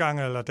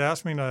tankegang, eller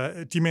deres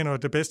de mener,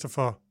 at det bedste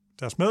for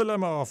deres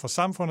medlemmer og for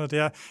samfundet, det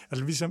er,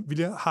 at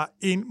vi har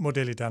en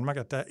model i Danmark,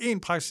 at der er en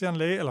praktiserende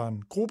læge eller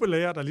en gruppe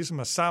læger, der ligesom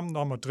er sammen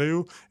om at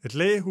drive et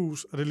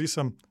lægehus, og det er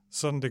ligesom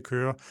sådan, det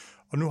kører.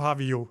 Og nu har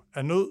vi jo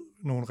af nød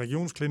nogle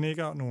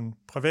regionsklinikker, nogle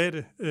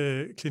private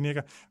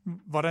klinikker.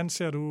 Hvordan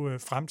ser du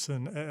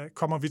fremtiden?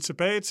 Kommer vi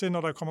tilbage til,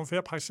 når der kommer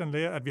flere praktiserende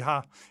læger, at vi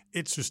har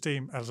et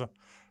system, altså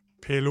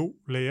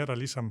PLO-læger, der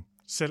ligesom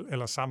selv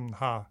eller sammen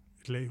har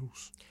et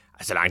lægehus?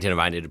 Altså langt hen ad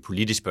vejen er det et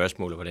politisk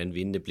spørgsmål, hvordan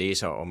vindene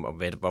blæser, og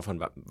hvorfor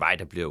en vej,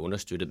 der bliver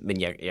understøttet.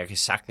 Men jeg kan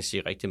sagtens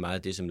se rigtig meget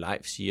af det, som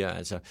Leif siger.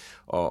 Altså,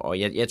 og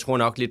jeg tror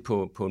nok lidt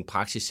på en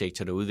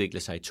praksissektor, der udvikler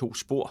sig i 2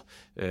 spor,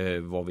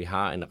 hvor vi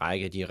har en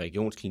række af de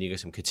regionsklinikker,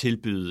 som kan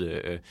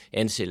tilbyde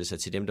ansættelser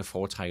til dem, der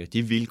foretrækker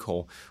de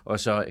vilkår. Og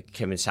så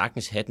kan man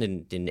sagtens have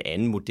den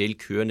anden model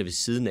kørende ved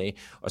siden af.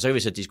 Og så kan vi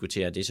så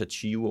diskutere, det er så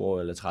 20 år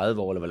eller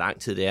 30 år, eller hvor lang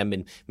tid det er,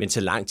 men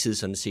så lang tid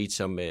sådan set,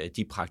 som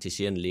de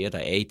praktiserende læger, der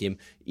er i dem,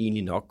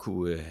 egentlig nok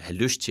kunne have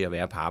lyst til at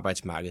være på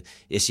arbejdsmarkedet.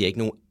 Jeg ser ikke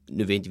nogen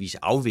nødvendigvis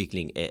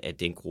afvikling af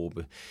den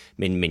gruppe.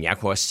 Men jeg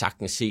kunne også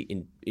sagtens se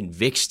en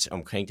vækst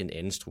omkring den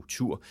anden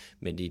struktur,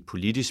 men det er et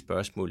politisk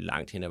spørgsmål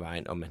langt hen ad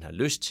vejen, om man har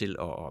lyst til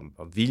og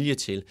vilje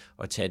til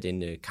at tage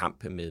den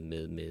kamp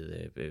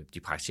med de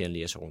praktiserende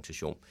lægers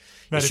organisation.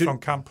 Hvad er det for en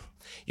kamp?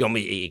 Jo,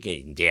 men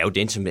det er jo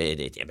den, som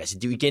altså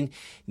det er jo igen,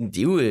 det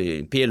er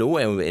jo, PLO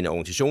er jo en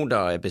organisation, der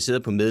er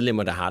baseret på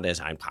medlemmer, der har deres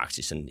egen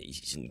praksis sådan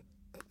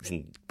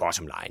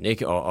bottom line,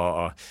 ikke?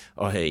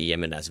 Og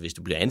jamen, altså, hvis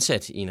du bliver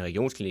ansat i en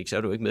regionsklinik, så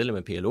er du jo ikke medlem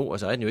af PLO, og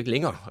så er den jo ikke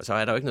længere, og så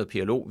er der jo ikke noget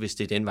PLO, hvis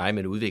det er den vej,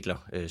 man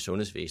udvikler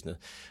sundhedsvæsenet.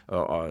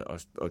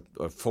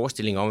 Og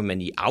forestillingen om, at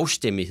man i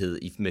afstemmighed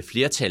med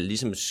flertal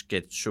ligesom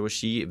skal, så at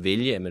sige,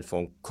 vælge, at man får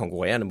en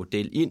konkurrerende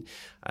model ind,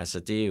 altså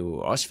det er jo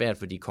også svært,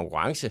 fordi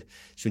konkurrence,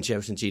 synes jeg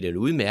jo sådan set er et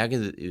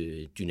udmærket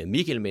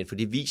dynamikelement, for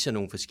det viser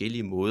nogle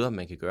forskellige måder,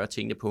 man kan gøre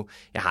tingene på.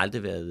 Jeg har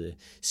aldrig været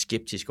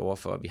skeptisk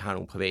overfor, at vi har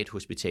nogle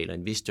privathospitaler i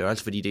en vis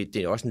størrelse, fordi det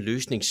er også en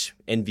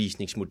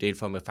løsningsanvisningsmodel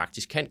for, at man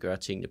faktisk kan gøre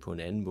tingene på en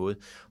anden måde.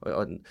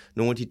 Og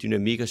nogle af de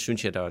dynamikker,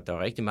 synes jeg, der er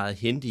rigtig meget at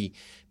hente i,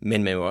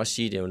 men man må også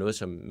sige, at det er jo noget,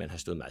 som man har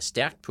stået meget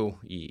stærkt på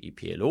i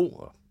PLO,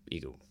 og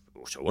ikke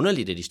så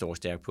underligt, at de står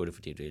stærkt på det,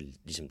 fordi det er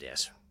ligesom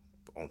deres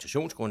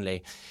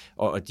organisationsgrundlag,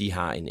 og de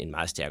har en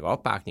meget stærk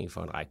opbakning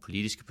for en række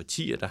politiske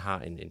partier, der har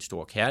en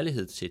stor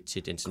kærlighed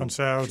til den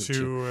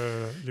konservative,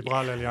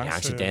 liberale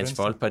alliance, Dansk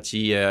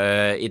Folkeparti,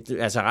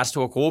 altså ret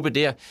stor gruppe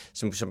der,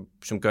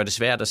 som gør det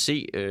svært at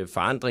se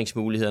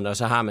forandringsmulighederne, og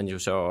så har man jo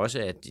så også,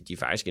 at de er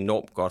faktisk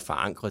enormt godt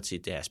forankret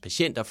til deres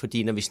patienter,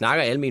 fordi når vi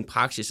snakker almen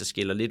praksis og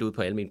skiller lidt ud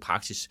på almen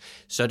praksis,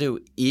 så er det jo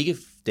ikke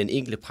den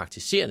enkelte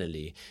praktiserende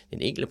læge.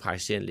 Den enkelte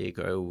praktiserende læge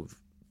gør jo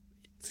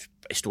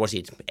stort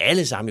set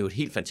alle sammen jo et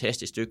helt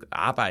fantastisk stykke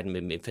arbejde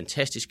med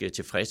fantastiske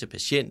tilfredse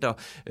patienter,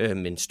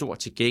 med en stor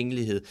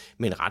tilgængelighed,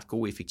 med en ret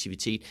god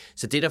effektivitet.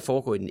 Så det, der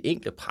foregår i den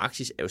enkelte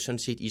praksis, er jo sådan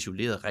set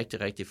isoleret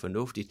rigtig, rigtig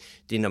fornuftigt.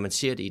 Det er, når man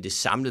ser det i det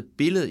samlede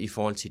billede i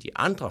forhold til de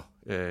andre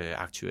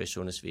aktører i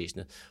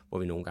sundhedsvæsenet, hvor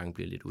vi nogle gange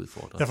bliver lidt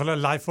udfordret. Derfor,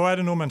 Leif, hvor er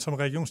det nu, man som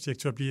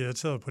regionsdirektør bliver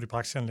irriteret på de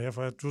praktiserende læger?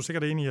 For du er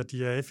sikkert enig i, at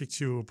de er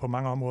effektive på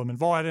mange områder, men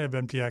hvor er det,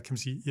 man bliver, kan man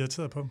sige,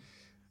 irriteret på?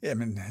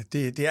 Jamen,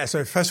 det er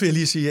altså, først vil jeg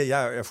lige sige, at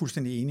jeg er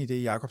fuldstændig enig i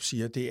det, Jakob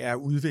siger. Det er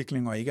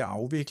udvikling og ikke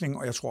afvikling,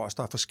 og jeg tror også,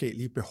 der er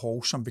forskellige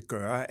behov, som vil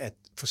gøre, at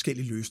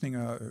forskellige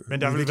løsninger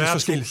men der vil være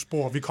 2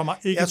 spor. Vi kommer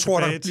ikke jeg tror,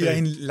 tilbage der bliver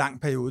en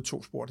lang periode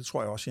 2 spor, det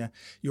tror jeg også, ja.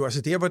 Jo,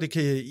 altså der, hvor det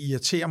kan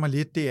irritere mig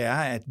lidt, det er,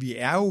 at vi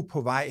er jo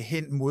på vej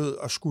hen mod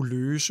at skulle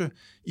løse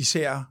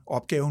især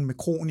opgaven med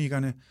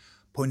kronikerne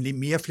på en lidt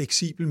mere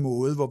fleksibel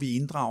måde, hvor vi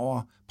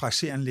inddrager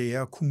praktiserende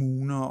læger,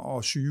 kommuner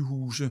og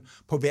sygehuse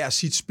på hver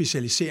sit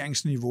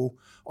specialiseringsniveau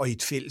og i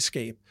et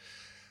fællesskab.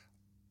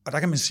 Og der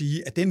kan man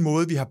sige, at den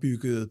måde, vi har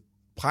bygget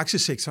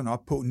praksissektoren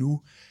op på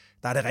nu,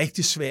 der er det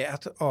rigtig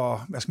svært at,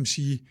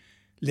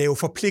 lave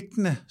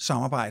forpligtende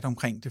samarbejde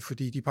omkring det,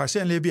 fordi de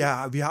praktiserende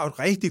læger, vi har et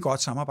rigtig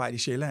godt samarbejde i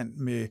Sjælland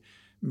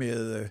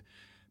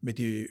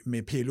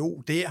med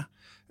PLO der,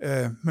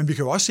 men vi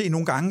kan jo også se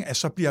nogle gange, at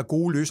så bliver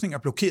gode løsninger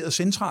blokeret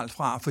centralt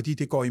fra, fordi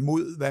det går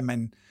imod, hvad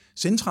man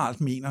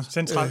centralt mener.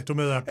 Centralt, du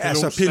mener PLO?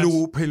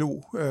 Altså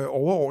PLO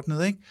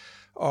overordnet, ikke?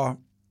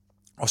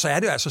 Og så er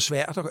det altså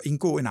svært at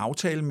indgå en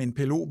aftale med en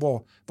PLO,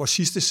 hvor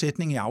sidste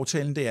sætning i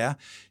aftalen det er,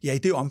 ja, i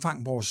det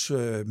omfang vores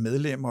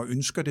medlemmer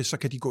ønsker det, så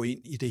kan de gå ind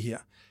i det her.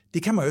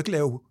 Det kan man jo ikke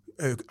lave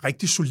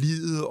rigtig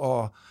solide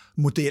og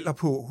modeller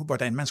på,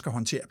 hvordan man skal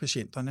håndtere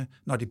patienterne,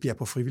 når det bliver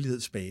på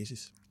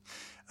frivillighedsbasis.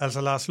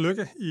 Altså Lars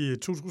Løkke i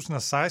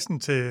 2016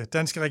 til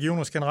Danske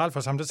Regioners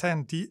Generalforsamling, der sagde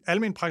han, de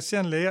almen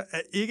praktiserende læger er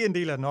ikke en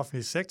del af den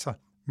offentlige sektor,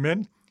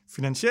 men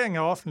finansieringen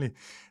er offentlig.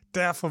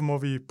 Derfor må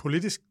vi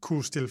politisk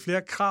kunne stille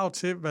flere krav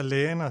til, hvad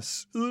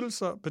lægernes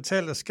ydelser,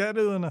 betalt af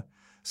skatteyderne,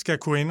 skal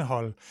kunne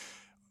indeholde.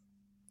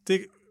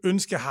 Det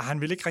ønske har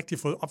han vel ikke rigtig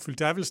fået opfyldt.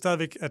 Det er vel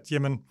stadigvæk, at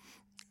jamen,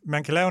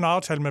 man kan lave en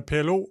aftale med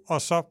PLO,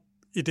 og så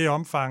i det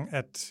omfang,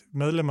 at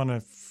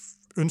medlemmerne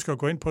ønsker at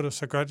gå ind på det,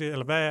 så gør det.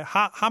 Eller hvad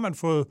har man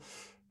fået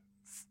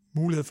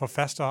mulighed for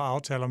fastere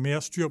aftaler,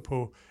 mere styr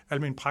på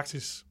almen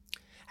praksis?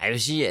 Jeg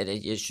vil sige,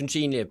 at jeg synes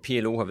egentlig, at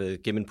PLO har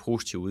været gennem en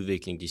positiv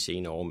udvikling de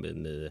senere år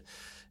med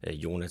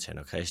Jonathan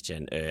og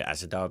Christian.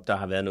 Altså der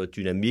har været noget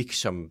dynamik,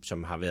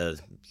 som har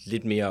været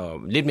lidt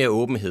mere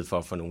åbenhed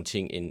for nogle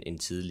ting end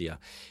tidligere.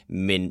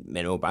 Men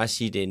man må bare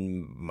sige, at det er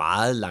en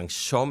meget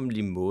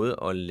langsomlig måde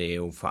at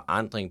lave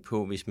forandring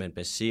på, hvis man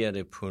baserer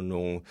det på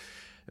nogle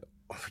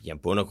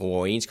bund og grund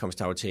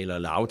overenskomstaftaler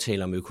eller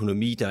aftaler om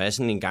økonomi. Der er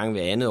sådan en gang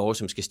hver andet år,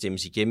 som skal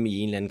stemmes igennem i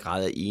en eller anden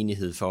grad af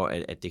enighed for,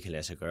 at det kan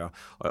lade sig gøre.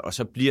 Og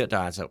så bliver der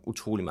altså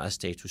utrolig meget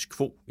status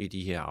quo i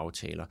de her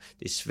aftaler.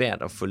 Det er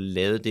svært at få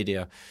lavet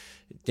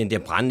den der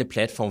brændende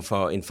platform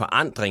for en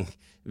forandring,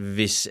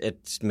 hvis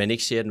at man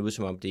ikke ser den ud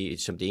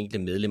som det enkelte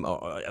medlem.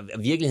 Og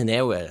virkeligheden er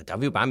jo, at der er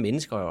vi jo bare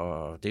mennesker,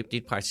 og det er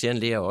et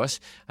praktiserende læger også.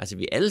 Altså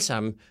vi alle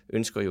sammen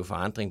ønsker jo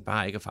forandring,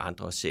 bare ikke at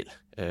forandre os selv.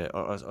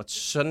 Og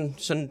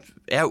sådan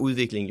er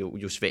udviklingen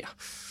jo svær.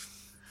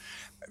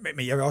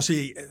 Men jeg vil også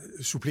sige,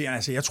 supplerende,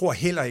 altså jeg tror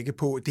heller ikke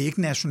på, det er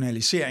ikke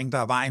nationalisering, der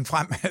er vejen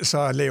frem, altså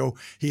at lave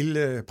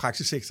hele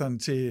praksissektoren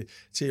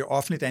til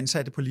offentligt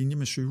ansatte på linje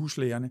med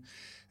sygehuslægerne.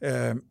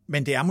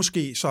 Men det er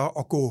måske så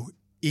at gå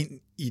ind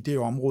i det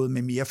område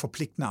med mere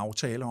forpligtende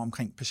aftaler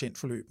omkring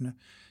patientforløbene.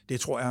 Det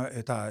tror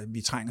jeg,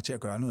 vi trænger til at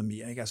gøre noget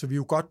mere. Ikke? Altså vi er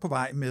jo godt på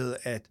vej med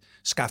at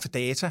skaffe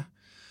data.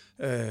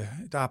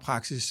 Der er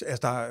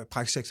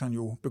praksissektoren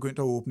jo begyndt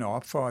at åbne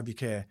op for, at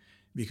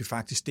vi kan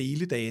faktisk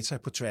dele data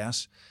på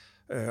tværs,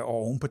 og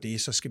oven på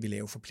det, så skal vi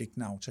lave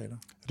forpligtende aftaler.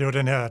 Det var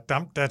den her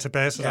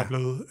DAMP-database, der er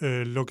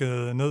blevet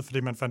lukket ned,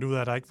 fordi man fandt ud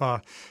af, at der ikke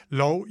var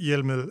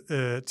lovhjemmel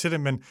til det,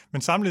 men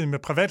sammenlignet med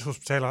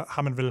privathospitaler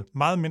har man vel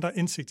meget mindre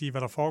indsigt i,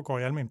 hvad der foregår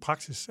i almen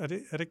praksis. Er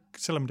det ikke,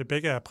 selvom det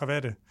begge er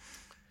private?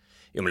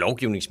 Jo, men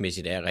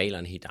lovgivningsmæssigt er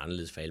reglerne helt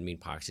anderledes for almen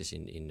praksis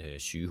end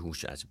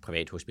sygehus. Altså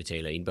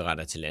privathospitaler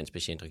indberetter til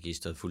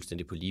Landspatientregisteret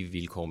fuldstændig på lige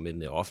vilkår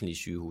med offentlige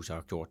sygehus og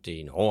har gjort det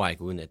en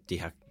årrække, uden at det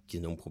har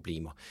givet nogle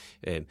problemer.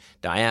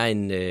 Der er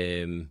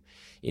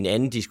en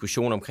anden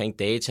diskussion omkring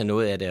data.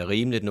 Noget af det er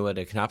rimeligt, noget af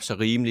det er knap så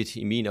rimeligt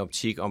i min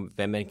optik, om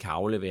hvad man kan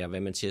aflevere,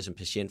 hvad man ser som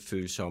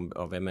patientfølsom,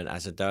 og hvad man,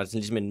 altså der er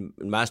ligesom en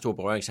meget stor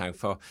berøringsangst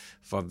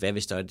for hvad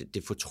hvis der er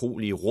det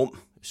fortrolige rum,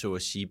 så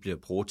at sige, bliver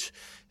brudt.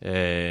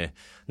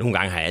 Nogle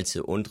gange har jeg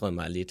altid undret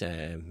mig lidt,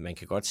 at man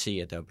kan godt se,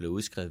 at der er blevet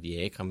udskrevet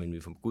Viagra, men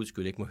vi for guds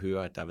skyld ikke må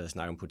høre, at der har været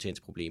snak om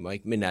potensproblemer.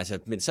 Ikke?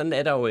 Men sådan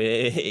er der jo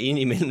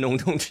indimellem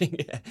nogle ting,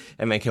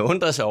 at man kan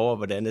undre sig over,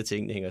 hvordan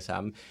tingene hænger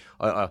sammen.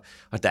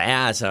 Og der er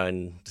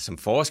altså, som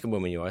forsker må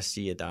man jo også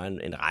sige, at der er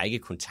en række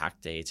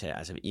kontaktdata,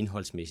 altså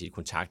indholdsmæssige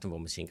kontakter, hvor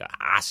man tænker,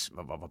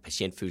 hvor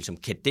patientfølsom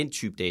kan den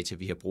type data,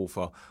 vi har brug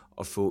for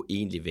at få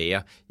egentlig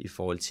være i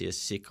forhold til at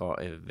sikre,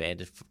 hvad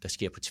det, der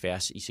sker på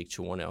tværs i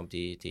sektorerne, om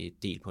det er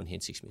delt på en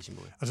hensigtsmæssig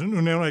måde. Altså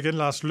nu nævner jeg igen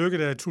Lars Løkke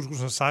der i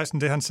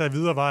 2016. Det han sagde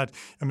videre var,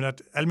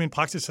 at almen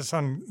praksis er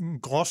sådan en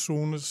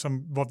gråzone,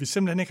 hvor vi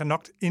simpelthen ikke har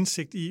nok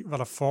indsigt i, hvad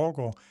der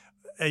foregår.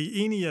 Er I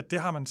enige i, at det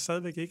har man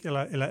stadigvæk ikke,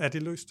 eller er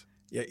det løst?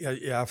 Jeg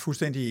er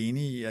fuldstændig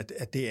enig i,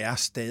 at det er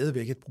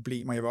stadigvæk et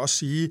problem, og jeg vil også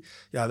sige, at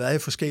jeg har været i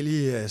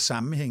forskellige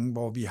sammenhænge,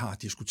 hvor vi har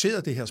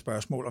diskuteret det her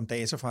spørgsmål om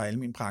data fra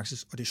almen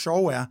praksis, og det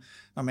sjove er,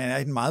 når man er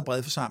i en meget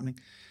bred forsamling,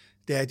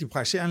 det er, at de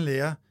praktiserende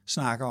læger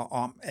snakker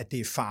om, at det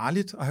er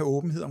farligt at have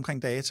åbenhed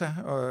omkring data,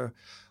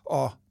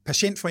 og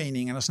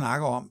patientforeningerne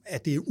snakker om,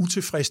 at det er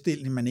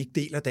utilfredsstillende, at man ikke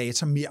deler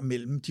data mere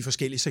mellem de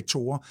forskellige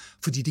sektorer,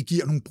 fordi det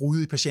giver nogle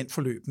brud i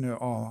patientforløbene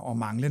og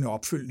manglende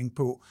opfølgning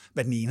på,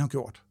 hvad den ene har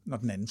gjort, når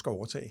den anden skal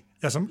overtage.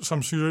 Ja, som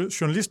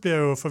journalist bliver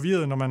jeg jo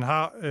forvirret, når man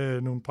har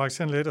nogle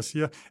praktiserende læger, der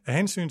siger, at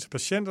hensyn til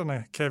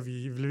patienterne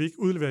vil vi ikke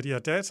udlevere de her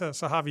data,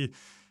 så har vi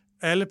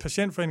alle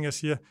patientforeninger, der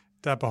siger,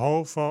 der er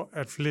behov for,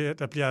 at flere,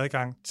 der bliver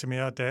adgang til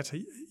mere data.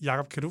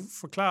 Jakob, kan du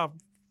forklare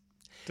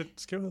den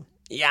skævhed?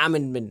 Ja,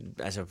 men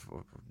altså,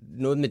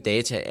 noget med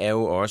data er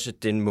jo også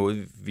den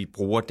måde, vi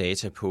bruger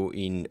data på i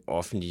en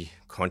offentlig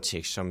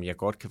kontekst, som jeg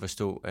godt kan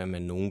forstå, at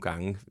man nogle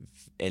gange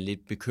er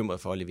lidt bekymret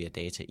for at levere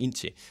data ind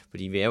til.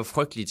 Fordi vi er jo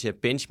frygtelige til at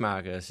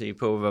benchmarke og se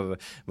på,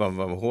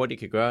 hvor hurtigt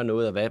kan gøre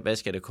noget, og hvad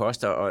skal det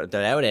koste. Og der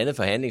er jo et andet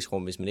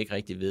forhandlingsrum, hvis man ikke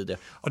rigtig ved det.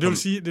 Og det vil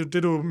sige,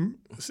 det du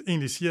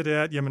egentlig siger, det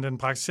er, at jamen, den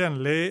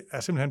praktiserende læge er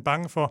simpelthen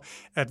bange for,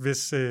 at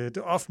hvis det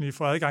offentlige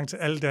får adgang til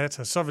alle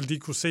data, så vil de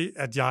kunne se,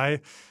 at jeg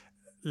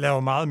laver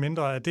meget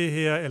mindre af det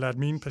her, eller at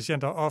mine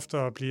patienter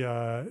oftere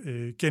bliver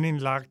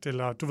genindlagt,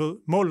 eller du ved,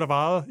 mål og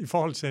vejet i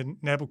forhold til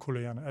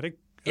nabokollegerne. Er det ikke?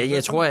 Ja,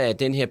 jeg tror, at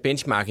den her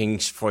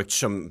benchmarkingsfrygt,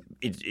 som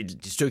et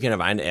stykke hen ad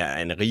vejen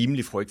er en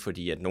rimelig frygt,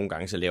 fordi at nogle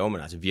gange så laver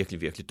man altså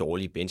virkelig, virkelig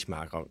dårlige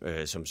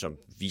benchmarker, som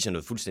viser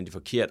noget fuldstændig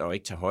forkert og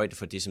ikke tager højde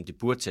for det, som det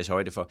burde tages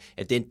højde for.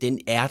 At den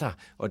er der,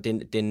 og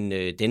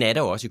den er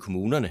der jo også i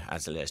kommunerne.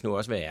 Altså lad os nu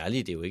også være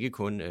ærlige, det er jo ikke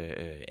kun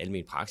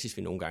almen praksis,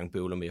 vi nogle gange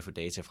bøvler med at få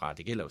data fra.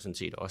 Det gælder jo sådan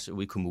set også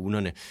ude i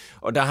kommunerne.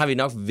 Og der har vi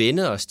nok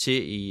vendet os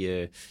til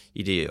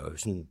i det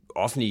sådan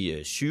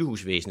offentlige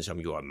sygehusvæsen, som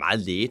jo er meget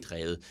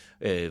lægedrevet,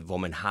 hvor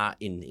man har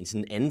en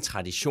sådan anden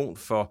tradition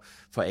for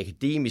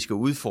akademisk at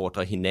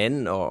udfordre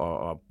hinanden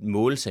og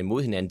måle sig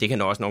imod hinanden. Det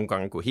kan også nogle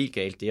gange gå helt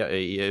galt.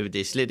 Det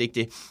er slet ikke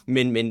det.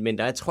 Men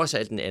der er trods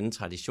alt en anden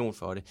tradition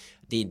for det.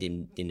 Det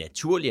er det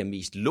naturlige og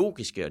mest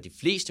logiske, og de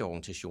fleste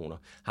organisationer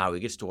har jo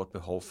ikke et stort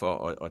behov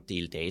for at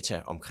dele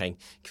data omkring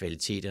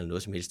kvalitet eller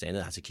noget som helst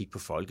andet. Altså kigge på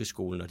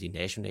folkeskolen og de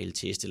nationale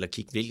test, eller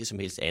kigge hvilket som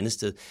helst andet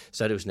sted.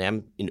 Så er det jo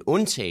nærmest en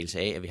undtagelse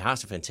af, at vi har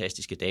så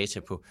fantastiske data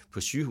på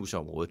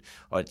sygehusområdet,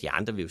 og de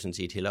andre vil jo sådan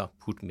set hellere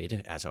putte med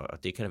det. Altså,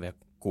 og det kan der være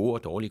gode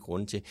og dårlige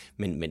grunde til,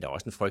 men der er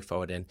også en frygt for,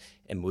 hvordan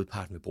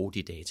modparten vil bruge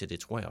de data. Det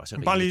tror jeg også er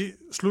rimeligt. Bare lige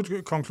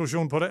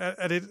slutkonklusion på det.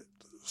 Er det et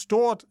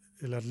stort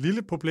eller et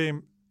lille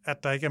problem,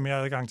 at der ikke er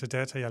mere adgang til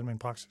data i almen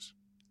praksis?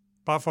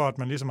 Bare for, at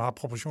man ligesom har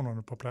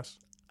proportionerne på plads.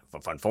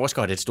 For en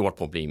forsker er det et stort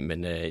problem,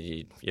 men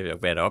jeg vil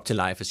være der op til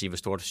Leif for at sige, hvor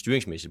stort et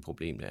styringsmæssigt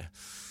problem det er.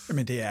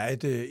 Men det er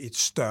et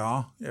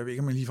større, jeg ved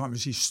ikke, om jeg ligefrem vil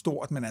sige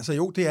stort, men altså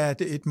jo, det er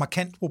et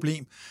markant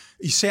problem,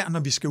 især når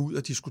vi skal ud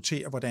og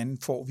diskutere, hvordan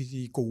får vi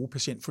de gode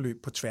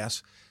patientforløb på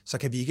tværs, så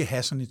kan vi ikke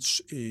have sådan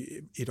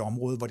et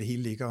område, hvor det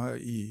hele ligger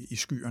i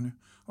skyerne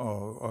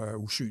og er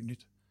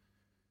usynligt.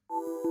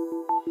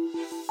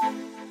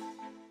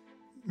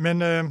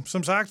 Men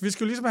som sagt, vi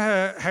skal jo ligesom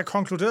have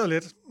konkluderet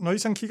lidt. Når I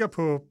sådan kigger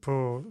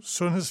på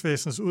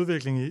sundhedsvæsenets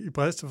udvikling i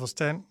bredeste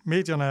forstand,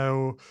 medierne er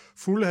jo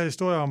fulde af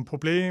historier om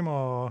problemer,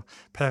 og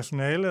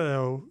personalet er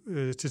jo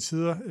til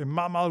tider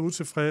meget, meget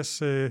utilfreds.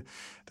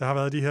 Der har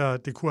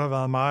været det kunne have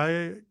været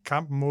mig,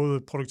 kampen mod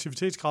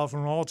produktivitetskravet for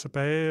nogle år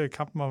tilbage,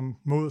 kampen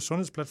mod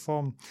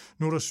sundhedsplatformen,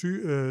 nu er der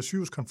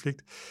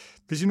sygehuskonflikt.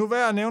 Hvis I nu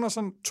nævner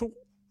sådan 2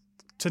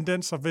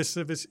 tendenser,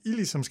 hvis I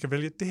ligesom skal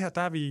vælge, det her,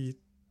 der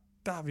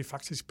er vi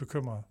faktisk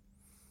bekymrede.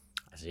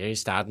 Altså jeg kan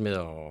starte med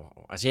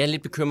jeg er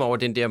lidt bekymret over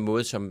den der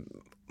måde, som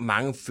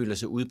mange føler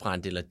sig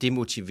udbrændt eller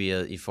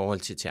demotiveret i forhold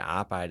til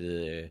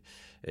arbejdet.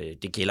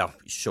 Det gælder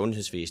i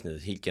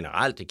sundhedsvæsenet helt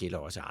generelt, det gælder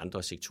også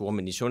andre sektorer,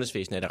 men i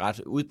sundhedsvæsenet er det ret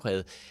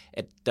udbredt,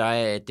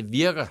 at det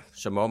virker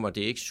som om, og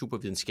det er ikke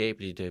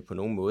supervidenskabeligt på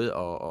nogen måde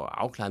at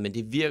afklare, men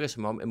det virker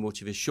som om, at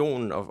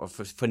motivationen og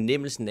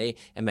fornemmelsen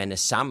af, at man er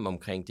sammen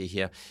omkring det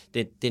her,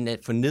 den er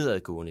for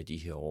nedadgående de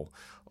her år.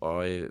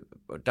 Og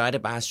der er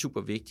det bare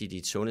super vigtigt i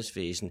et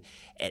sundhedsvæsen,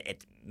 at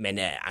man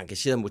er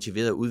engageret,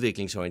 motiveret og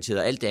udviklingsorienteret,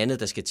 og alt det andet,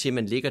 der skal til,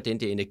 man lægger den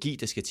der energi,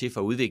 der skal til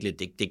for at udvikle,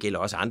 det gælder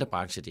også andre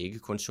brancher, det er ikke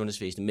kun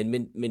sundhedsvæsenet,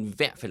 men i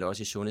hvert fald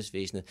også i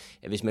sundhedsvæsenet,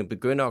 at hvis man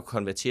begynder at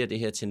konvertere det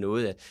her til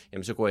noget, at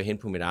jamen, så går jeg hen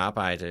på mit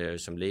arbejde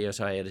som læge, og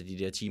så er der de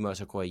der timer, og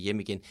så går jeg hjem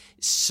igen,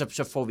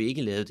 så får vi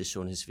ikke lavet det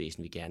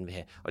sundhedsvæsen, vi gerne vil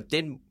have. Og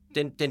den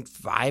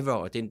viber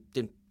og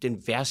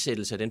den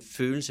værdsættelse og den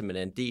følelse, man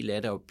er en del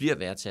af det og bliver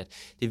værdsat,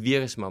 det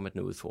virker som om, at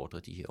den udfordrer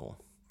de her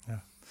år. Ja.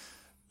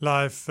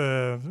 Leif,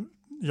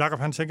 Jakob,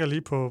 han tænker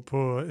lige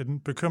på en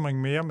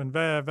bekymring mere, men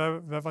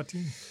hvad var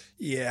din?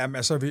 Ja,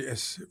 altså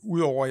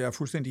udover at jeg er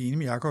fuldstændig enig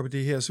med Jakob i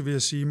det her, så vil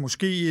jeg sige,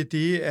 måske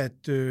det,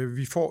 at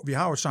vi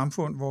har jo et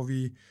samfund, hvor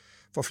vi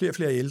får flere og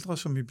flere ældre,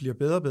 som vi bliver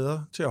bedre og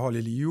bedre til at holde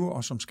i live,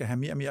 og som skal have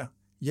mere og mere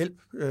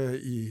hjælp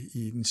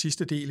i den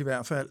sidste del i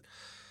hvert fald.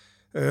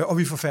 Og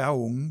vi får færre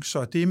unge.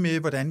 Så det med,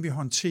 hvordan vi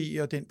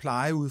håndterer den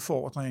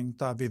plejeudfordring,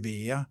 der vil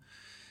være,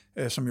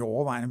 som jo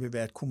overvejende vil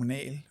være et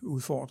kommunal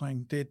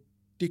udfordring,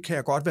 det kan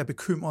jeg godt være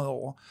bekymret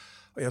over.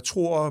 Og jeg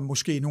tror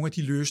måske nogle af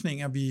de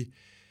løsninger,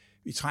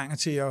 vi trænger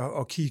til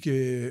at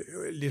kigge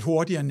lidt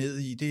hurtigere ned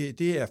i,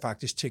 det er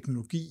faktisk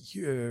teknologi,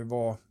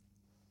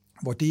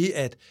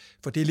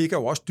 for det ligger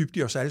jo også dybt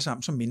i os alle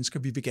sammen som mennesker.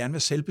 Vi vil gerne være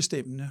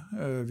selvbestemmende.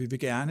 Vi vil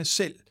gerne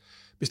selv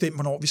bestemme,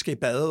 hvornår vi skal i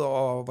bad,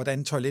 og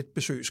hvordan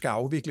toiletbesøg skal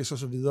afvikles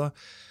osv.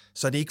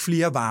 Så det er ikke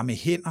flere varme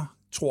hænder,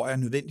 tror jeg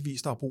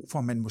nødvendigvis, der er brug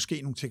for, men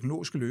måske nogle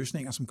teknologiske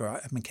løsninger, som gør,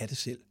 at man kan det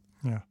selv.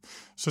 Ja.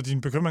 Så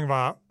din bekymring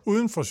var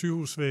uden for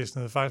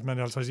sygehusvæsenet, faktisk, man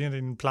altså siger, at det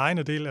er en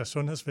plejende del af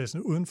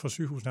sundhedsvæsenet uden for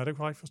sygehusene. Er det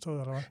korrekt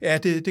forstået, eller hvad? Ja,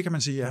 det kan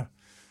man sige, ja.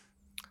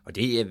 Og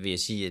det vil jeg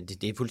sige, at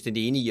det er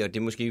fuldstændig enig i, og det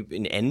er måske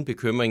en anden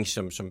bekymring,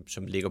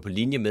 som ligger på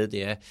linje med,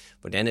 det er,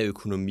 hvordan er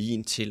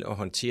økonomien til at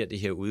håndtere det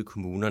her ude i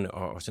kommunerne,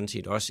 og sådan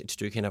set også et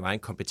stykke hen ad vejen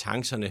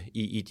kompetencerne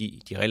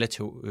i de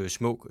relativt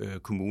små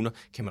kommuner,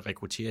 kan man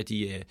rekruttere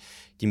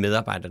de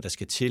medarbejdere, der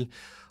skal til.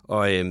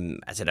 Og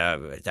altså der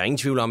er ingen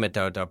tvivl om, at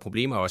der er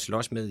problemer at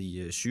slås med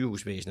i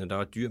sygehusvæsenet, der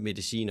er dyr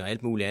medicin og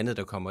alt muligt andet,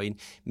 der kommer ind,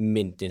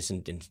 men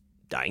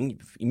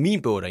i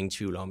min bog er der ingen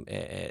tvivl om,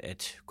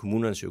 at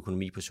kommunernes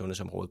økonomi på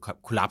sundhedsområdet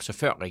kollapser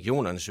før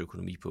regionernes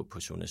økonomi på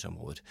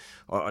sundhedsområdet.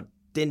 Og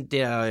den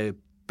der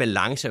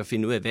balance at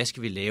finde ud af, hvad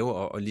skal vi lave,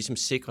 og ligesom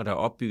sikre, der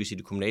opbygges i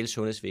det kommunale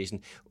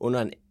sundhedsvæsen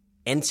under en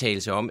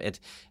antagelse om,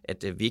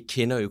 at vi ikke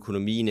kender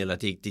økonomien, eller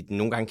det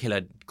nogle gange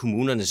kalder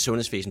kommunernes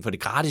sundhedsvæsen for det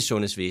gratis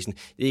sundhedsvæsen.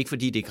 Det er ikke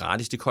fordi, det er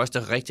gratis. Det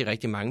koster rigtig,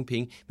 rigtig mange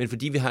penge. Men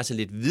fordi vi har så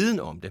lidt viden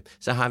om det,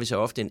 så har vi så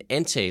ofte en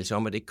antagelse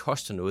om, at det ikke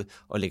koster noget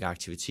at lægge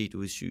aktivitet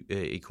ud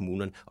i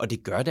kommunerne. Og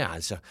det gør det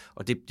altså.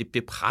 Og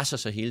det presser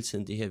så hele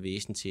tiden det her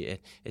væsen til,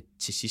 at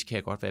til sidst kan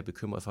jeg godt være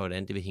bekymret for,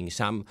 hvordan det vil hænge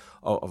sammen.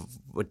 Og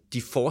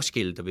de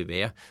forskelle, der vil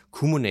være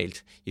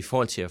kommunalt i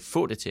forhold til at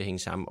få det til at hænge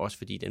sammen, også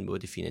fordi den måde,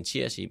 det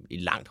finansieres i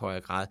langt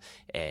højere grad,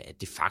 af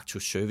de facto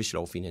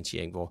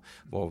servicelovfinansiering,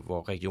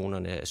 hvor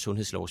regionerne er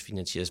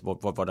sundhedslovsfinansieres,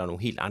 hvor der er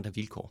nogle helt andre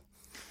vilkår.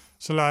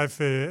 Så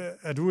Leif,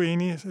 er du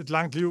enig et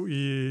langt liv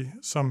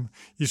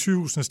i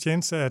sygehusenes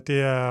tjeneste, at det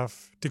er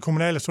det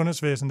kommunale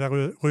sundhedsvæsen,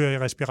 der ryger i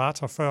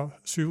respirator før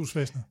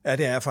sygehusvæsenet? Ja,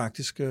 det er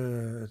faktisk.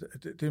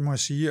 Det må jeg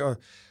sige.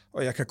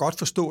 Og jeg kan godt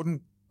forstå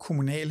den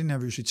kommunale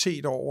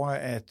nervøsitet over,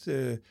 at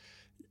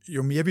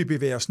jo mere vi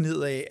bevæger os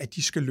nedad, at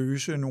de skal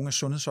løse nogle af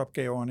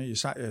sundhedsopgaverne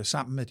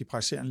sammen med de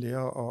praktiserende læger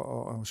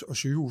og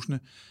sygehusene,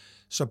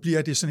 så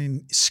bliver det sådan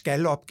en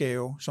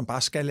skal-opgave, som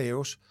bare skal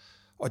laves.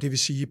 Og det vil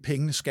sige, at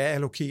pengene skal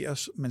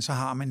allokeres, men så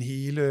har man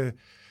hele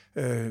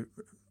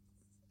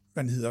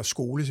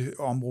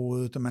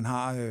skoleområdet, man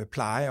har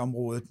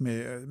plejeområdet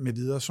med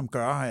videre, som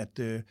gør, at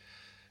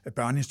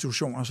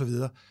børneinstitutioner og så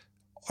videre.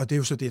 Og det er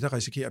jo så det, der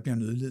risikerer at blive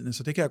nødlidende.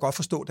 Så det kan jeg godt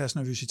forstå deres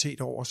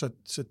nervøsitet over.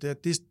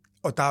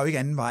 Og der er jo ikke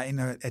anden vej, end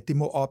at det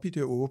må op i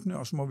det åbne,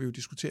 og så må vi jo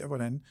diskutere,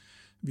 hvordan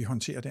vi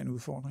håndterer den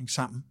udfordring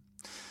sammen.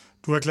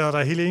 Du erklærer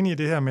dig helt enig i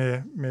det her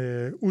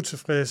med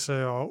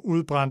utilfredse og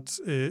udbrændt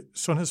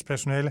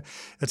sundhedspersonale.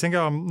 Jeg tænker,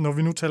 om når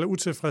vi nu taler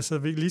utilfredshed,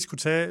 vi lige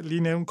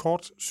skulle nævne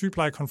kort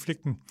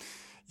sygeplejekonflikten.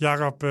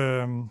 Jakob,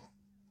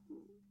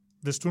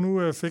 Hvis du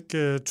nu fik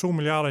 2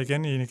 milliarder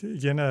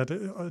igen af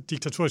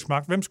diktatorisk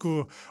magt,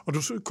 og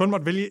du kun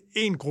måtte vælge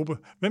én gruppe,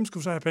 hvem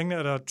skulle så have pengene?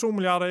 Er der 2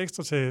 milliarder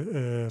ekstra til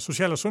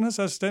social- og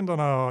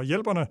sundhedsassistenterne og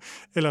hjælperne,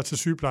 eller til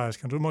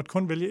sygeplejerskerne? Du måtte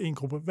kun vælge én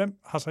gruppe. Hvem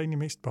har så egentlig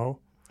mest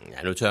behov?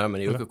 Ja, nu tør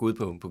man jo ikke gå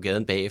ud på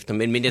gaden bagefter,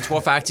 men jeg tror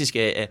faktisk,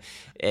 at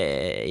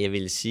jeg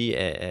vil sige,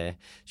 at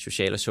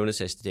social- og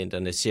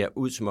sundhedsassistenterne ser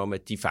ud som om,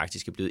 at de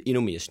faktisk er blevet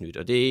endnu mere snydt.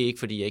 Og det er ikke,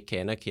 fordi jeg ikke kan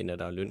anerkende, at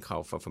der er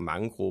lønkrav for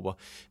mange grupper,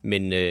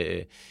 men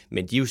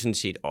de er jo sådan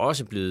set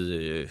også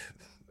blevet...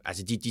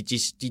 Altså, de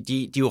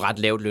er jo ret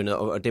lavt lønnet,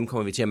 og dem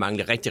kommer vi til at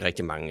mangle rigtig,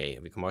 rigtig mange af.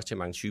 Vi kommer også til at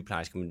mangle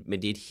sygeplejersker,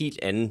 men det er et helt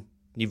andet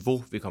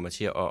niveau, vi kommer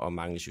til at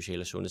mangle social-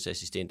 og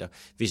sundhedsassistenter,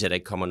 hvis der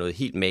ikke kommer noget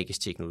helt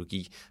magisk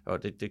teknologi,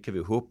 og det kan vi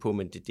jo håbe på,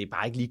 men det er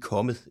bare ikke lige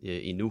kommet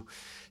endnu.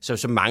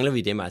 Så mangler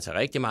vi dem altså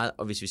rigtig meget,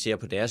 og hvis vi ser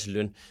på deres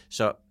løn,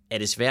 så er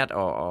det svært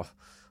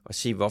at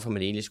se, hvorfor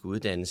man egentlig skulle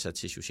uddanne sig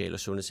til social- og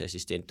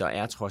sundhedsassistent. Der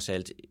er trods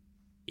alt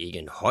ikke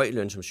en høj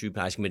løn som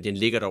sygeplejerske, men den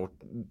ligger dog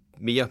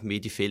mere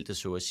midt i feltet,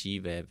 så at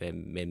sige,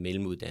 hvad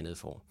mellemuddannede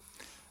får.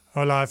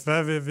 Og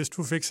Leif, hvis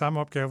du fik samme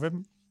opgave,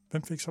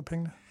 hvem fik så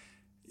pengene?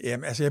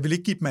 Jamen, altså, jeg vil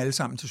ikke give dem alle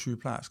sammen til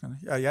sygeplejerskerne.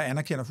 Jeg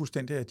anerkender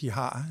fuldstændig, at de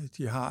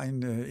har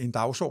en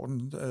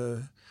dagsorden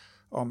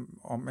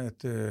om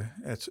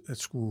at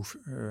skulle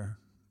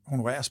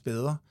honoreres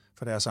bedre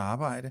for deres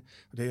arbejde,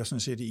 og det er jeg sådan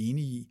set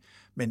enig i.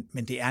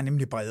 Men det er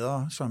nemlig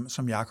bredere,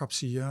 som Jakob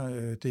siger.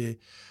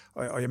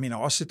 Og jeg mener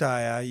også, at der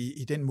er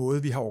i den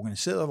måde, vi har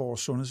organiseret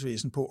vores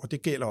sundhedsvæsen på, og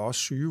det gælder også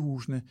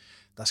sygehusene,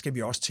 der skal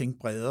vi også tænke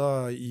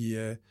bredere i...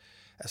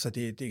 Altså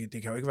det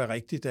kan jo ikke være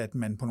rigtigt, at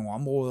man på nogle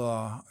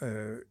områder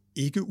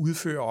ikke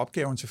udfører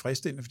opgaven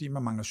tilfredsstillende, fordi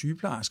man mangler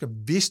sygeplejersker,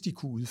 hvis de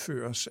kunne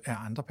udføres af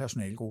andre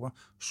personalegrupper.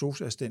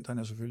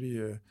 SOS-assistenterne er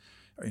selvfølgelig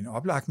en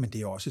oplagt, men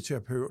det er også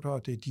terapeuter,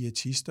 og det er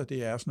diætister,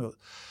 det er sådan noget.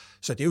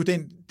 Så det er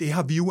jo det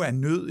har vi jo af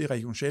nød i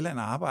Region Sjælland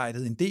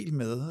arbejdet en del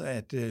med,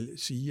 at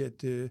sige,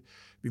 at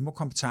vi må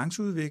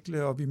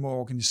kompetenceudvikle, og vi må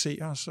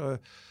organisere os,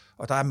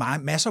 og der er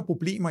masser af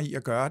problemer i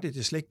at gøre det, det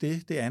er slet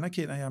ikke det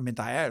anerkender jeg, men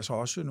der er altså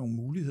også nogle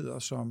muligheder,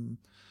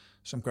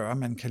 som gør, at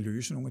man kan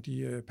løse nogle af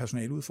de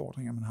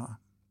personaleudfordringer, man har.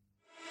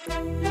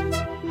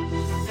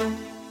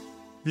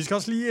 Vi skal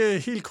også lige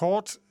helt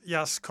kort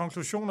jeres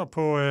konklusioner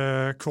på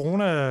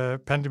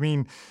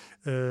coronapandemien.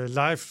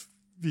 Leif,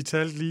 vi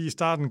talte lige i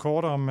starten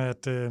kort om,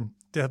 at det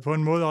havde på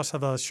en måde også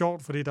have været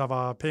sjovt, fordi der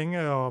var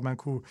penge, og man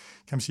kunne,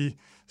 kan man sige,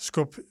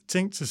 skubbe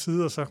ting til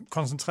side og så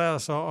koncentrere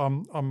sig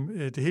om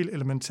det helt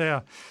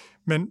elementære.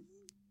 Men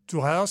du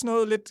har også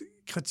noget lidt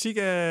kritik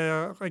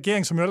af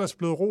regeringen, som ellers er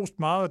blevet rost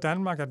meget af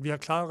Danmark, at vi har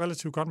klaret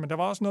relativt godt, men der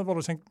var også noget, hvor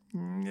du tænkte,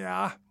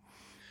 ja...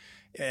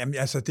 Jamen,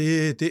 altså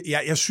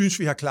jeg synes,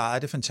 vi har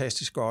klaret det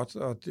fantastisk godt,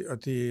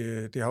 og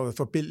det har jo været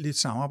forbilledligt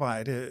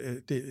samarbejde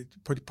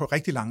på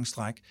rigtig lange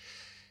stræk.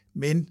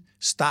 Men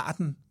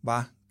starten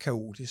var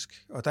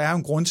kaotisk, og der er jo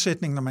en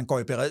grundsætning, når man går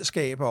i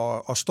beredskab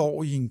og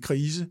står i en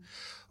krise,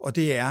 og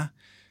det er,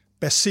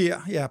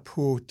 baser jer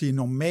på de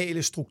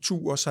normale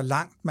strukturer så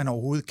langt man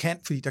overhovedet kan,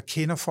 fordi der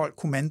kender folk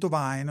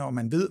kommandovejene, og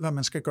man ved, hvad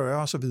man skal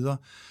gøre osv.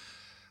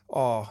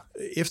 Og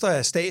efter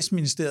at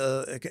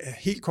Statsministeriet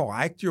helt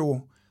korrekt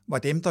jo var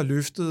dem, der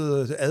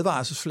løftede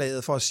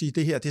advarselsflaget for at sige, at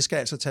det her, det skal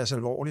altså tages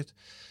alvorligt,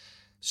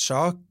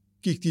 så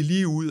gik de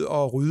lige ud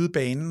og ryddede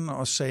banen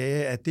og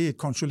sagde, at det er et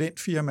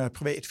konsulentfirma, et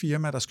privat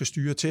firma, der skal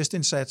styre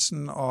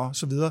testindsatsen og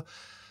så videre.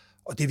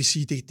 Og det vil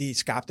sige, det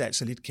skabte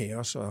altså lidt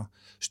kaos, og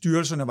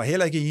styrelserne var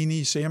heller ikke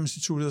enige, Serum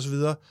Instituttet og så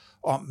videre,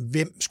 om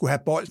hvem skulle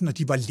have bolden, og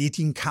de var lidt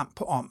i en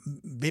kamp om,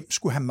 hvem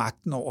skulle have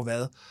magten over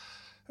hvad.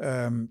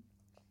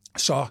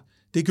 Så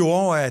det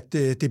gjorde, at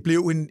det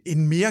blev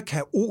en mere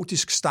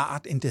kaotisk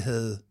start, end det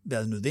havde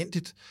været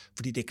nødvendigt.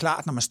 Fordi det er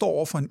klart, når man står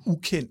over for en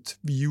ukendt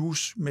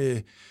virus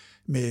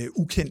med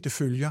ukendte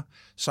følger,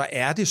 så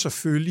er det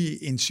selvfølgelig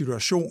en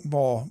situation,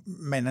 hvor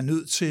man er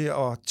nødt til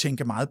at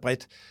tænke meget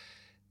bredt.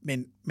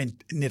 Men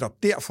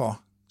netop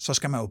derfor, så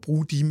skal man jo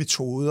bruge de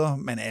metoder,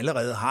 man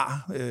allerede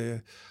har.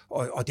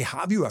 Og det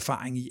har vi jo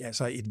erfaring i.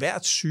 Altså et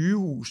hvert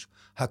sygehus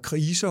har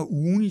kriser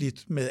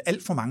ugenligt med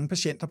alt for mange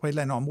patienter på et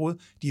eller andet område.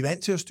 De er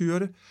vant til at styre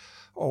det.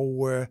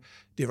 Og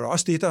det var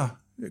også det, der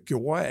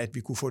gjorde, at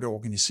vi kunne få det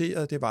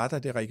organiseret. Det var, da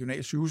det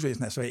regionale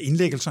sygehusvæsen, altså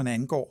indlæggelserne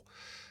angår,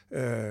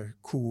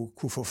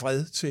 kunne få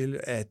fred til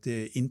at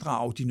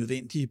inddrage de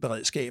nødvendige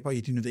beredskaber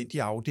i de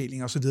nødvendige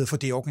afdelinger osv., for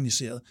det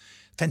organiseret.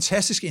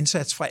 Fantastisk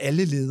indsats fra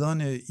alle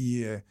lederne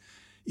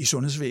i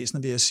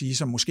sundhedsvæsenet, vil jeg sige,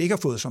 som måske ikke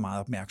har fået så meget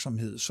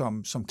opmærksomhed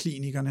som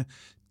klinikerne.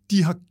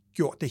 De har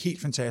gjort det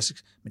helt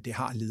fantastisk, men det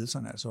har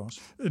ledelserne altså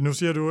også. Nu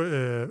siger du,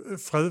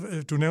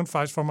 Fred, du nævnte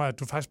faktisk for mig, at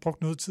du faktisk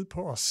brugte noget tid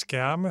på at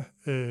skærme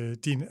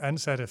dine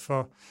ansatte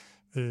for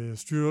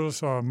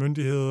styrelser og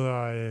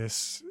myndigheder,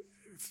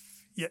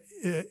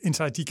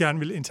 de gerne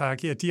vil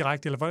interagere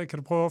direkte, eller hvad kan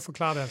du prøve at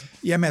forklare det? Altså?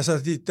 Jamen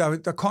altså,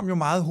 der kom jo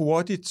meget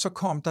hurtigt,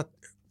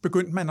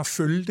 begyndte man at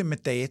følge det med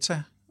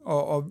data,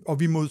 og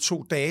vi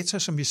modtog data,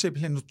 som vi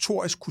simpelthen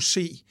notorisk kunne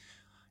se,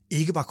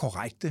 ikke var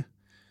korrekte.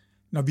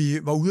 Når vi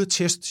var ude at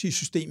teste i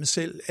systemet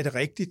selv, er det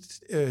rigtigt,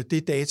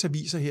 det data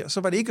viser her,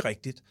 så var det ikke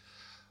rigtigt.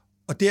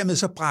 Og dermed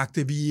så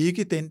bragte vi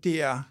ikke den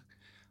der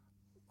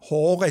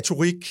hårde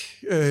retorik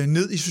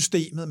ned i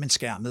systemet, men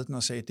skærmede den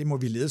og sagde, det må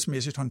vi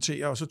ledelsesmæssigt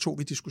håndtere, og så tog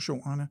vi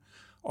diskussionerne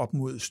op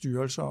mod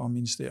styrelser og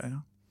ministerier.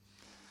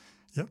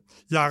 Ja.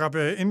 Jakob,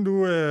 inden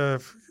du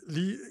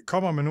lige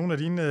kommer med nogle af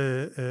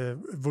dine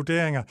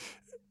vurderinger,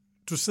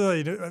 du sidder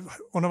i det,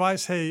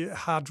 undervejs her,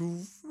 har du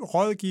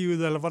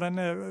rådgivet, eller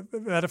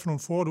hvad er det for nogle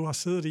fora, du har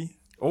siddet i?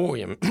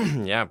 Jamen,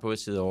 jeg har både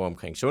siddet over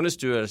omkring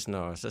Sundhedsstyrelsen,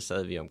 og så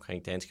sad vi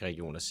omkring Danske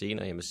Regioner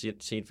senere. Jamen,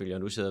 senfølger,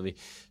 og nu sidder vi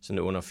sådan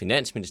under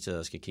Finansministeriet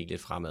og skal kigge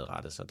lidt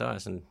fremadrettet. Så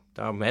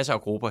der er masser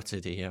af grupper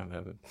til det her.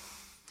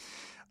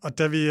 Og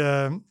da vi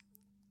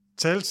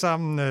talte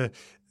sammen,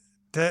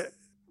 da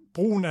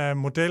brugen af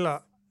modeller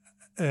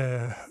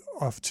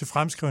og til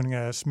fremskrivning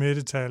af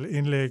smittetal,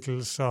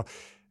 indlæggelser,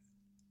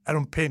 er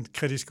du pænt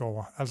kritisk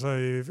over. Altså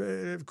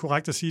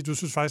korrekt at sige, du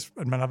synes faktisk,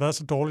 at man har været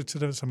så dårligt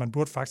til det, så man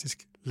burde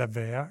faktisk lade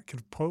være. Kan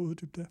du prøve at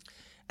uddybe det?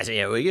 Altså,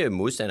 jeg er jo ikke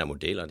modstander af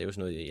modeller. Det er jo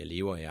sådan noget, jeg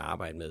lever og jeg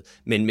arbejder med.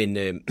 Men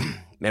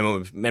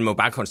man må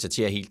bare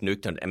konstatere helt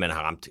nøgternt, at man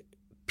har ramt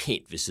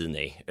pænt ved siden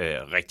af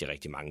rigtig,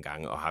 rigtig mange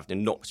gange, og haft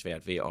enormt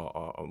svært ved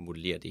at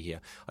modellere det her.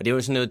 Og det var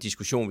jo sådan noget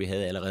diskussion, vi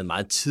havde allerede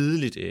meget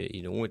tidligt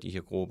i nogle af de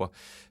her grupper,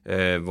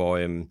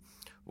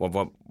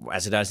 hvor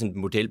altså der er sådan et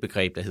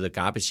modelbegreb, der hedder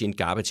garbage in,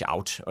 garbage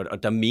out,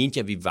 og der mente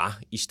jeg, vi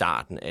var i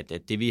starten,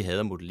 at det vi havde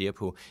at modellere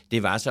på,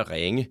 det var så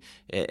ringe,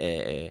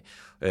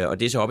 og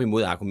det er så op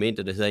imod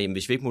argumentet, der hedder, jamen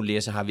hvis vi ikke modellerer,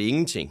 så har vi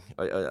ingenting.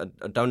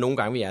 Og der er jo nogle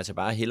gange, vi altså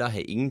bare hellere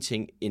have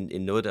ingenting,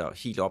 end noget, der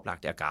helt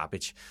oplagt er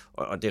garbage.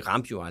 Og det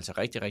ramte jo altså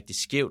rigtig, rigtig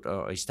skævt,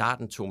 og i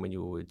starten tog man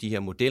jo de her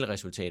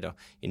modelresultater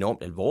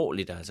enormt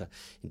alvorligt. Altså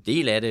en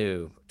del af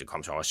det, det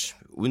kom så også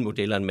uden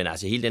modellerne, men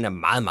altså hele den her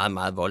meget, meget,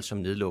 meget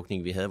voldsomme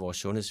nedlukning, vi havde i vores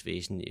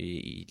sundhedsvæsen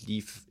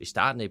lige i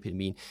starten af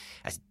epidemien,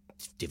 altså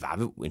det var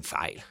jo en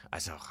fejl.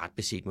 Altså ret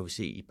beset må vi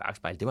se i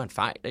bagspejl. Det var en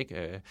fejl,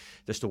 ikke?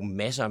 Der stod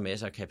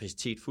masser af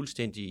kapacitet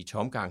fuldstændig i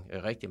tomgang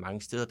rigtig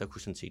mange steder. Der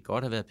kunne sådan set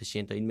godt have været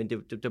patienter inde, men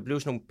der blev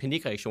sådan nogle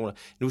panikreaktioner.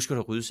 Nu skal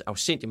der ryddes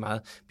afsindig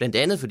meget. Blandt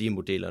andet fordi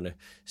modellerne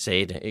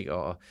sagde det, ikke?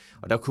 Og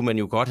der kunne man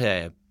jo godt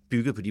have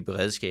bygget på de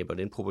beredskaber og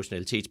den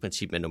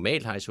proportionalitetsprincip, man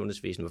normalt har i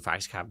sundhedsvæsenet, hvor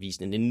faktisk har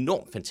vist en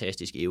enorm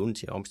fantastisk evne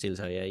til at omstille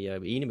sig. Jeg er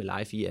enig med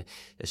Leif i, at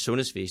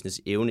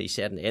sundhedsvæsenets evne,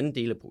 især den anden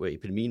del af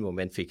epidemien, hvor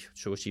man fik,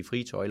 så at sige,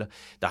 frie tøjler,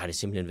 der har det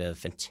simpelthen været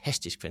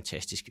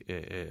fantastisk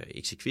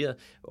eksekveret,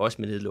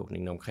 også med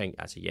nedlukningen omkring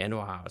altså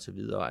januar og så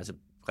videre, altså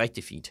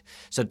rigtig fint.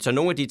 Så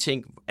nogle af de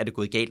ting er det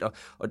gået galt,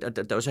 og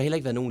der har så heller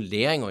ikke været nogen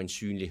læring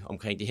øjensynlig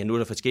omkring det her. Nu er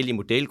der forskellige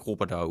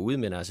modelgrupper, der er ude,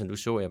 men altså nu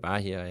så jeg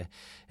bare her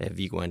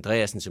Viggo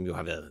Andreasen, som jo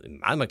har været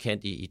meget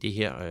markant i det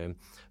her. Det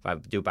er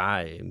jo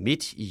bare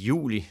midt i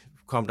juli,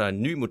 kom der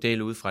en ny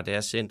model ud fra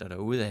deres center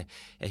derude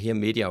af her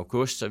midt i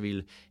august, så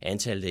ville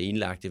antallet af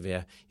indlagte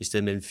være i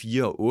stedet mellem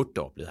 4 og 8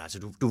 doblet. Altså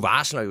du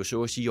varsler jo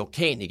så at sige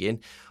orkan igen,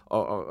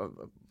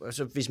 og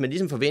så hvis man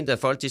ligesom forventer, at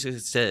folk de skal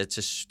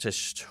tage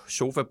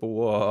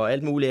sofabord og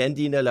alt muligt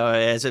andet, eller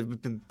altså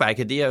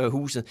barrikadere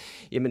huset,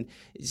 jamen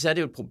så er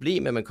det jo et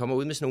problem, at man kommer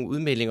ud med sådan nogle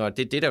udmeldinger, og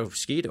det der jo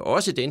skete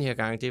også den her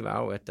gang, det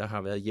var jo, at der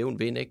har været jævn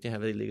vind, ikke? Det har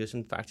været ligget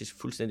sådan faktisk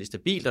fuldstændig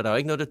stabilt, og der er jo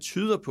ikke noget, der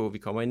tyder på, at vi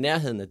kommer i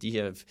nærheden af de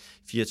her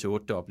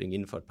 4-8 dobling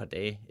inden for et par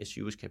dage af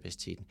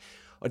sygehuskapaciteten.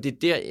 Og det er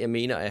der, jeg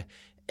mener,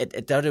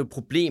 at der er det jo et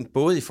problem,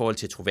 både i forhold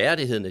til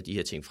troværdigheden af de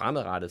her ting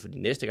fremadrettet, fordi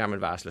næste gang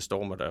man varsler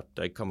stormer,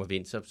 der ikke kommer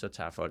vind, så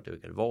tager folk det jo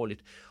ikke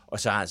alvorligt. Og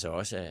så altså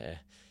også,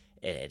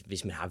 at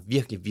hvis man har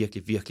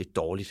virkelig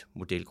dårligt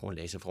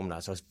modelgrundlag, så får man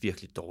altså også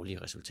virkelig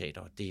dårlige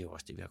resultater, og det er jo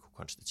også det, vi har kunne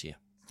konstatere.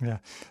 Ja,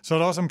 så er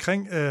der også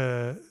omkring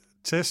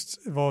test,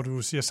 hvor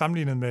du siger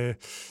sammenlignet med,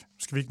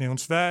 skal vi ikke nævne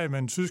Sverige,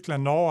 men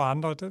Tyskland, Norge og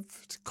andre, der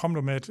kom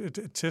du med et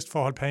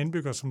testforhold per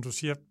indbygger, som du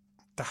siger,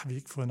 der har vi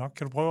ikke fået nok.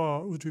 Kan du prøve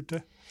at uddybe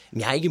det?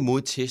 Jeg er ikke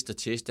imod test, og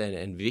test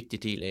er en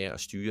vigtig del af at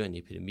styre en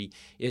epidemi.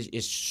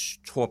 Jeg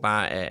tror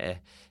bare,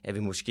 at vi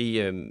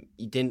måske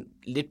i den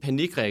lidt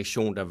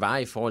panikreaktion, der var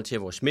i forhold til,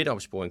 at vores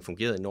smitteopsporing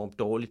fungerede enormt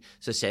dårligt,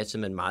 så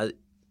satsede man meget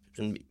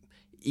sådan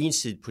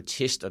ensidigt på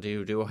test, og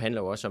det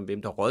handler jo også om,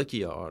 hvem der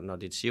rådgiver, og når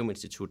det er et Serum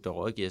Institut, der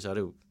rådgiver, så er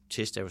det jo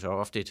test er jo så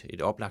ofte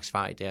et oplagt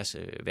svar i deres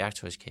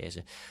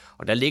værktøjskasse.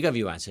 Og der ligger vi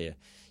jo altså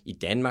i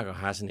Danmark og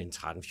har sådan en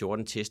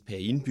 13-14 test per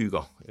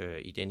indbygger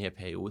i den her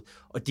periode.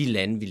 Og de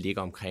lande, vi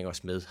ligger omkring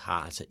os med, har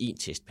altså 1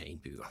 test per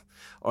indbygger.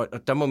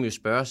 Og der må man jo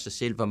spørge sig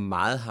selv, hvor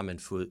meget har man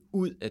fået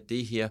ud af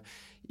det her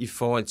i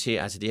forhold til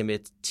altså det her med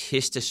at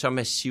teste så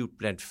massivt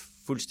blandt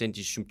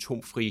fuldstændig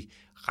symptomfri,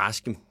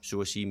 raske, så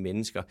at sige,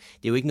 mennesker.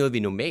 Det er jo ikke noget, vi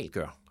normalt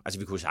gør. Altså,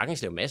 vi kunne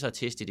sagtens lave masser af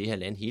test i det her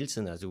land hele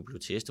tiden. Altså, du kunne blive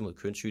testet mod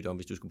kønssygdom,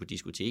 hvis du skulle på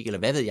diskotek, eller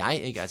hvad ved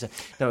jeg, ikke? Altså,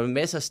 der var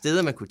masser af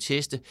steder, man kunne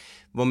teste,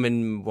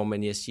 hvor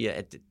man jeg siger,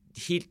 at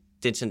helt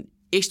den sådan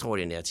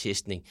ekstraordinære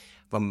testning,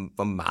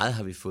 hvor meget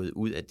har vi fået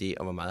ud af det,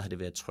 og hvor meget har det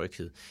været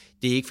tryghed.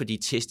 Det er ikke, fordi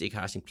test ikke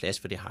har sin plads,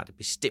 for det har det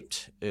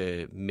bestemt,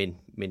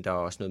 men der er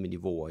også noget med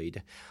niveauer i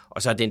det.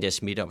 Og så er den der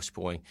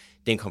smitteopsporing,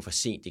 den kom for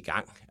sent i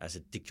gang, altså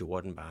det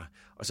gjorde den bare.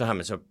 Og så har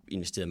man så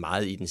investeret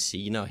meget i den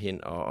senere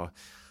hen, og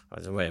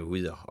så var jeg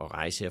ude og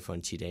rejse her for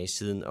en 10 dage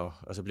siden,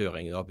 og så blev jeg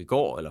ringet op i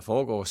går, eller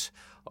foregårs,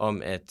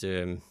 om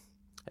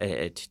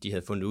at de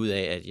havde fundet ud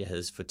af, at jeg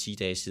havde for 10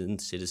 dage siden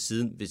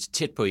siddet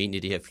tæt på en i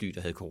det her fly,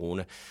 der havde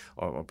corona,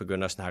 og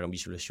begyndte at snakke om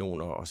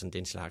isolation og sådan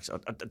den slags. Og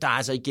der er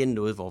altså igen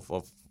noget,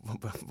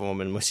 hvor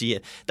man må sige,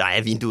 at der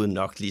er vinduet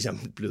nok ligesom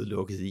blevet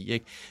lukket i.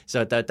 Ikke?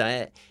 Så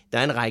der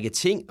er en række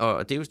ting,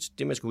 og det er jo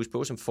det, man skal huske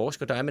på som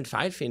forsker. Der er man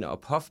fejlfinder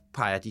og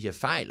påpeger de her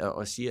fejl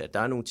og siger, at der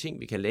er nogle ting,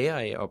 vi kan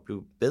lære af og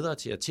blive bedre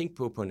til at tænke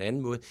på en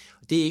anden måde.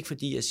 Og det er ikke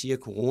fordi, jeg siger,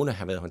 at corona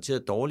har været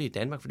håndteret dårligt i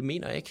Danmark, for det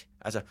mener jeg ikke.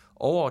 Altså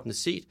overordnet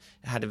set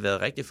har det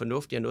været rigtig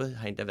fornuftigt, og noget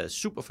har endda været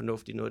super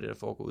fornuftigt, noget af det, der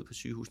foregår ude på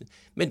sygehusene.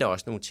 Men der er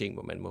også nogle ting,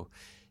 hvor man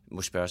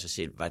må spørge sig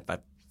selv,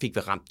 fik vi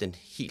ramt den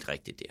helt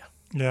rigtigt der?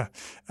 Ja,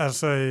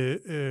 altså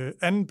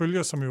anden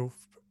bølge, som jo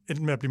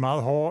endte med at blive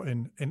meget hårdere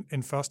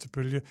end første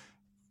bølge,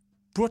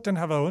 burde den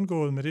have været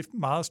undgået med det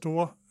meget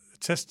store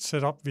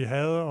test-setup, vi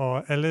havde,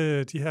 og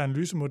alle de her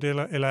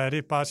analysemodeller, eller er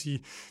det bare at sige,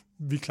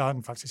 vi klarer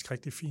den faktisk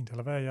rigtig fint,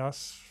 eller hvad er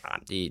jeres?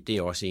 Ja, det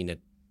er også en af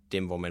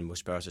dem, hvor man må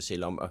spørge sig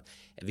selv om,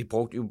 at vi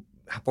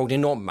har brugt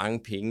enormt mange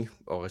penge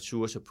og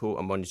ressourcer på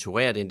at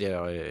monitorere den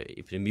der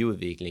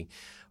epidemiudvikling.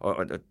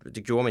 Og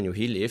det gjorde man jo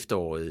hele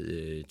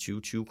efteråret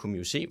 2020, kunne man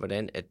jo se,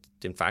 hvordan at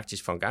den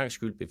faktisk for en gang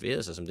skyld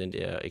bevægede sig som den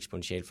der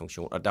eksponentielle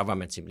funktion. Og der var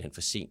man simpelthen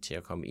for sent til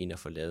at komme ind og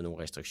få lavet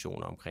nogle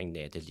restriktioner omkring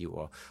natteliv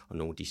og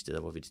nogle af de steder,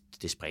 hvor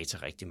det spredte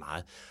sig rigtig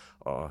meget.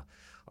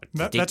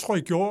 Hvad tror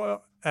I gjorde,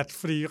 at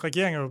fordi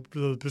regeringen er jo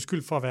blevet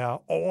beskyldt for at være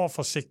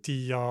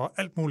overforsigtig og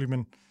alt muligt,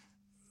 men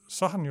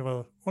så har den jo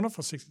været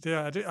underforsigtig.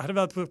 Har det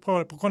været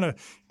på grund af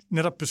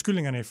netop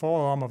beskyldningerne i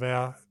foråret om at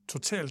være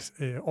totalt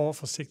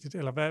overforsigtigt,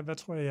 eller hvad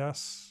tror jeg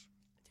jeres?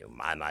 Det er jo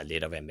meget, meget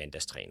let at være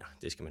mandagstræner,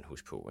 det skal man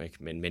huske på.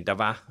 Ikke? Men der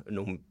var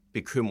nogle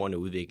bekymrende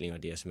udviklinger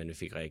der, som man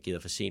fik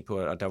reageret for sent på,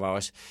 og der var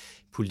også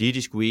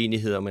politisk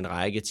uenighed om en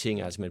række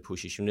ting, altså man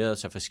positionerede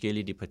sig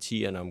forskelligt i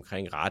partierne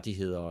omkring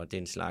rettigheder og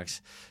den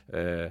slags.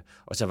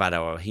 Og så var der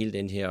jo hele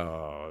den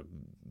her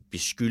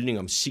beskyldning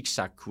om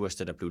zigzag-kurs,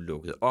 der blev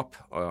lukket op,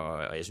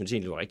 og jeg synes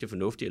egentlig, det var rigtig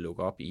fornuftigt at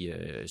lukke op i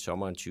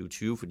sommeren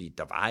 2020, fordi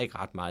der var ikke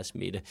ret meget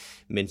smitte,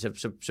 men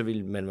så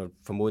ville man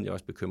formodentlig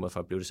også bekymret for,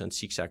 at blive det sådan en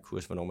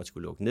zigzag-kurs, hvornår man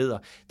skulle lukke ned,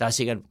 og der er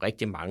sikkert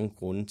rigtig mange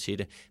grunde til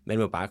det. Man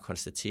må bare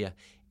konstatere,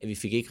 at vi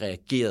fik ikke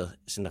reageret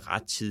sådan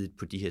ret tidligt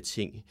på de her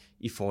ting,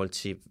 i forhold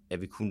til,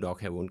 at vi kunne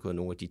nok have undgået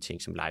nogle af de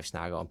ting, som Leif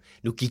snakker om.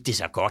 Nu gik det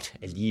så godt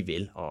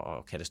alligevel,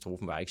 og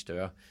katastrofen var ikke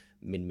større.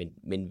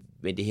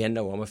 Men det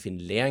handler jo om at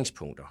finde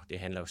læringspunkter. Det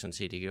handler jo sådan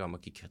set ikke om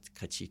at give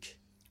kritik.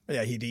 Jeg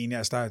er helt enig.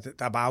 Altså,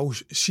 der var jo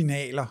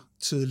signaler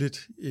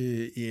tidligt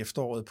i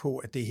efteråret på,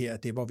 at det her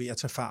det var ved at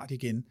tage fart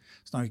igen,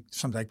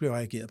 som der ikke blev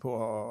reageret på.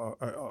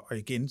 Og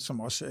igen, som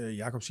også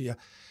Jakob siger,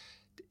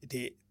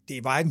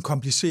 det var en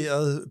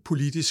kompliceret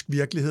politisk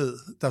virkelighed,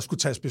 der skulle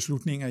tages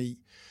beslutninger i,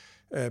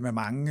 med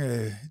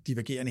mange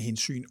divergerende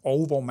hensyn,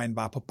 og hvor man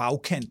var på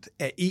bagkant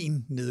af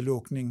en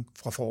nedlukning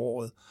fra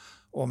foråret.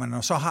 Og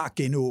man så har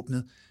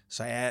genåbnet,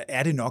 så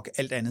er det nok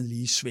alt andet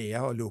lige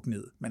sværere at lukke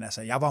ned. Men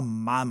altså, jeg var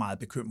meget, meget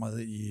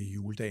bekymret i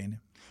juledagene.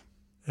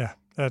 Ja,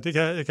 det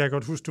kan jeg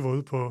godt huske, du var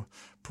ude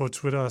på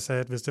Twitter og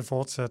sagde, at hvis det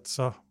fortsatte,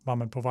 så var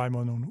man på vej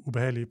mod nogle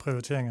ubehagelige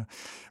prioriteringer.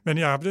 Men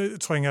jeg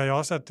tror jo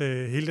også,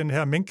 at hele den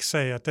her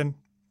mink-sag, at den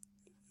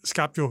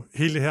skabte jo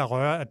hele det her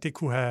røre, at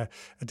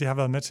det har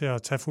været med til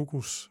at tage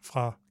fokus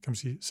fra, kan man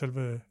sige,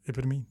 selve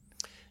epidemien.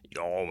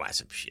 Jo,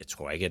 altså, jeg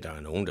tror ikke, at der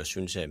er nogen, der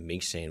synes, at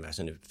Mink-sagen var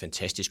sådan et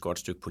fantastisk godt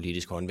stykke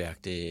politisk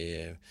håndværk.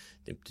 Det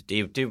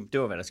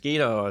var, hvad der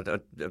skete,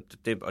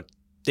 og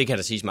det kan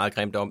der siges meget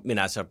grimt om, men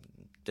altså,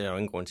 der er jo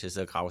ingen grund til at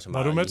sidde og grave så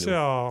meget. Var du med til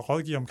at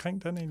rådgive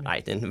omkring den egentlig?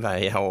 Nej, den var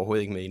jeg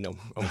overhovedet ikke med ind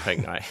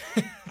omkring, nej.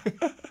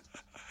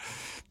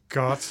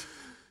 Godt.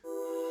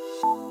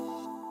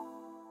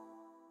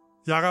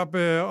 Jakob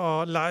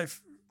og Leif,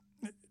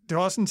 det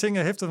var også en ting,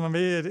 jeg hæftede mig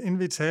med, inden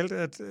vi talte,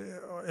 at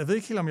jeg ved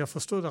ikke helt, om jeg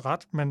forstod det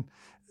ret, men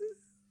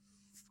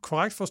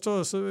korrekt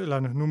forstået, eller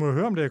nu må jeg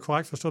høre, om det er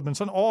korrekt forstået, men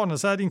sådan overordnet,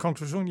 så er din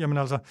konklusion, jamen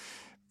altså,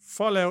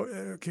 for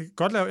at kan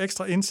godt lave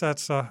ekstra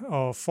indsatser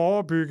og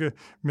forebygge,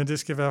 men det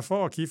skal være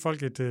for at give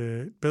folk et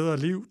bedre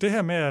liv. Det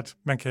her med, at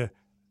man kan,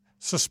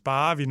 så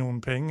sparer vi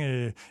nogle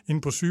penge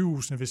inde på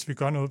sygehusene, hvis vi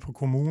gør noget på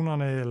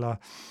kommunerne, eller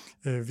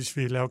hvis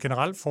vi laver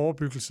generel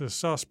forebyggelse,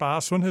 så sparer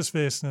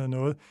sundhedsvæsenet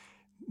noget.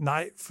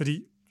 Nej,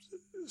 fordi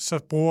så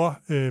bruger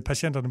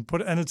patienterne på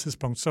et andet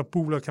tidspunkt, så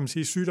buler, kan man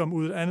sige, sygdom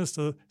ud et andet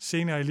sted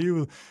senere i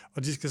livet,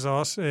 og de skal så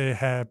også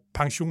have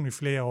pension i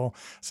flere år.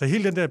 Så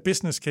hele den der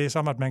business case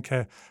om, at man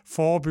kan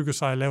forebygge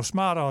sig og lave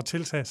smartere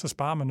tiltag, så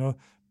sparer man noget.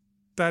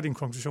 Der er din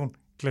konklusion.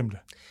 Glem det.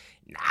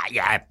 Nej,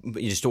 ja,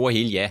 i det store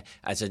hele, ja.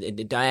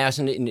 Altså, der er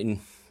sådan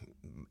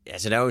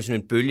Altså, der er jo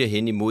sådan en bølge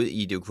hen imod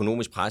i det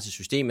økonomisk pressede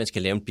system, man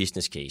skal lave en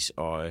business case,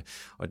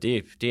 og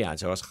det er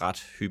altså også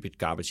ret hyppigt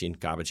garbage in,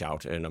 garbage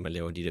out, når man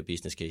laver de der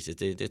business cases.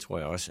 Det tror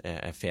jeg også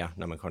er fair,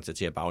 når man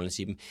konstaterer baglæns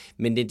i dem.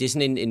 Men det er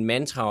sådan en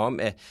mantra om,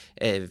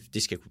 at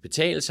det skal kunne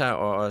betale sig,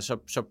 og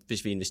så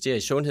hvis vi investerer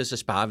i sundhed, så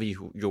sparer vi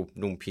jo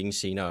nogle penge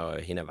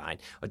senere hen ad vejen.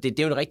 Og det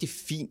er jo en rigtig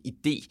fin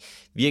idé.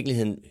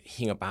 Virkeligheden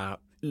hænger bare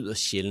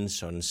yderst sjældent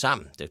sådan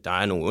sammen. Der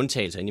er nogle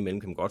undtagelser indimellem,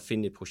 kan man godt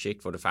finde et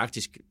projekt, hvor det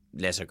faktisk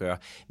lade sig gøre.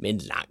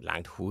 Men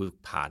langt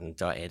hovedparten,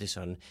 der er det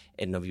sådan,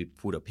 at når vi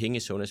putter penge i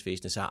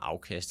sundhedsvæsenet, så er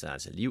afkastet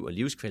altså liv og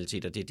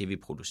livskvalitet, og det er det, vi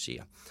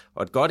producerer.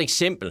 Og et godt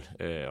eksempel,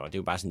 og det er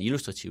jo bare sådan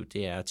illustrativt,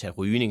 det er at tage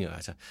rygning,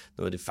 altså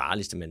noget af det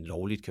farligste, man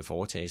lovligt kan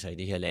foretage sig i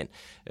det her land.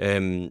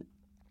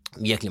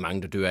 Virkelig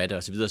mange, der dør af det,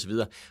 osv. osv.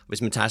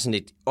 Hvis man tager sådan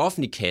et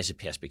offentlig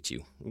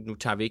kasseperspektiv, nu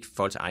tager vi ikke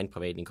folks egen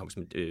private indkomst,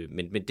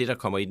 men det, der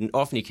kommer i den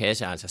offentlige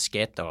kasse, altså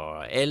skat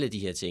og alle de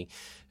her ting,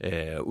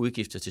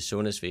 udgifter til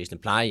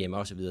sundhedsvæsenet, plejehjem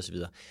osv.,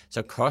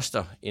 så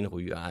koster en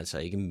ryger altså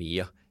ikke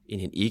mere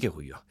end en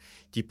ikke-ryger.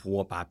 De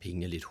bruger bare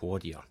pengene lidt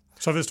hurtigere.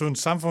 Så hvis du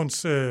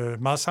er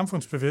en meget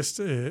samfundsbevidst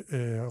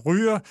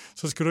ryger,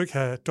 så skal du ikke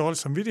have dårlig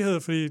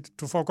samvittighed, fordi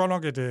du får godt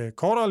nok et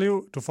kortere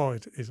liv, du får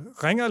et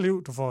ringere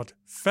liv, du får et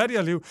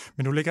fattigere liv,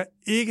 men du lægger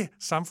ikke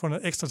samfundet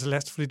ekstra til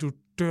last, fordi du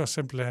dør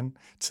simpelthen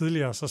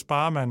tidligere, så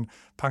sparer man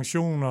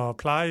pension og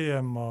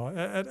plejehjem. Og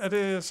er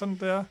det sådan,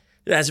 det er?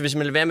 Ja, altså hvis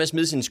man vil være med at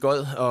smide sin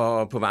skod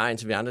og på vejen,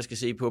 så vi andre skal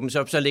se på dem,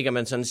 så lægger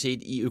man sådan set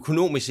i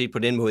økonomisk set på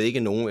den måde ikke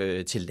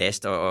nogen til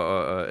last,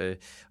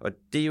 og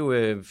det er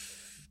jo...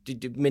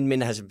 Men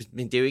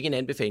det er jo ikke en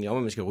anbefaling om,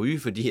 at man skal ryge,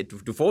 fordi at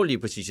du får lige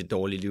præcis et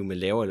dårligt liv med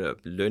lavere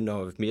løn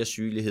og mere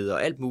sygelighed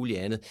og alt muligt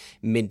andet.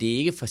 Men det er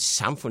ikke for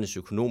samfundets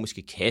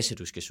økonomiske kasse,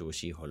 du skal så at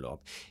sige holde op.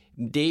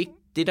 Det er ikke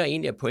det, der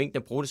egentlig er pointen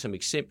at bruge det som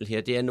eksempel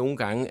her. Det er nogle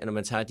gange, at når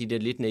man tager de der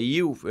lidt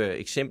naive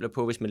eksempler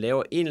på, hvis man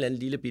laver en eller anden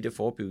lille bitte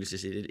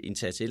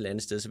forebyggelsesindsats et eller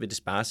andet sted, så vil det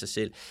spare sig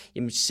selv.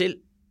 Jamen selv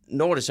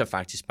når det så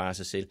faktisk sparer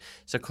sig selv,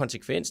 så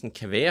konsekvensen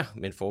kan være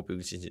med en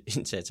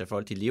forebyggelsesindsats, at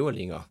folk de lever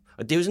længere.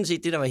 Og det er jo sådan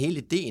set det, der var hele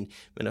ideen.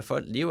 Men når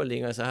folk lever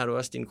længere, så har du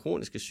også din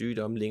kroniske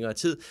sygdom længere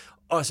tid,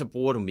 og så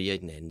bruger du mere i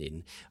den anden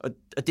ende.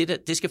 Og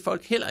det skal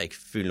folk heller ikke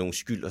føle nogen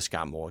skyld og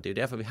skam over. Det er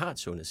jo derfor, vi har et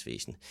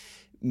sundhedsvæsen.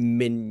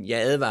 Men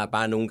jeg advarer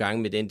bare nogle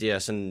gange med den der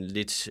sådan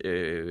lidt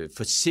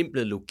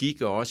forsimplede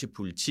logik, og også i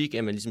politik,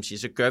 at man ligesom siger,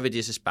 så gør vi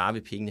det, så sparer vi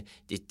pengene.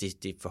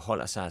 Det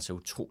forholder sig altså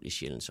utrolig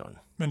sjældent sådan.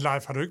 Men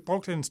Leif, har du ikke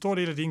brugt en stor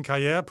del af din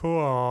karriere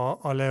på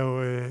at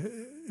lave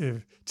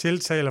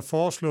tiltag eller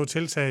foreslå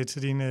tiltag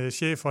til dine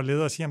chefer og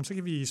ledere og sige, jamen, så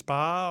kan vi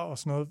spare og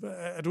sådan noget.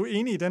 Er du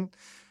enig i den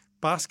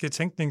barske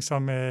tænkning,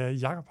 som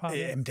Jakob har?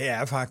 Jamen, det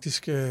er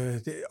faktisk,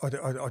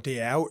 og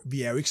det er jo,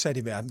 vi er jo ikke sat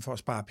i verden for at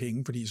spare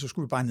penge, fordi så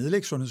skulle vi bare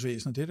nedlægge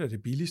sundhedsvæsenet, det er da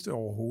det billigste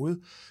overhovedet.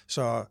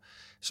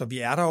 Så vi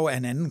er der jo af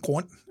en anden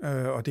grund,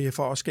 og det er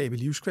for at skabe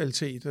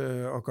livskvalitet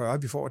og gøre,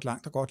 at vi får et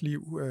langt og godt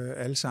liv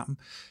alle sammen.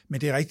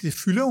 Men det er rigtigt, det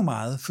fylder jo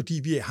meget, fordi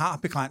vi har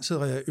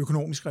begrænsede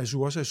økonomiske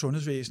ressourcer i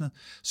sundhedsvæsenet,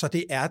 så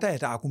det er da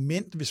et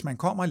argument, hvis man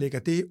kommer og lægger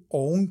det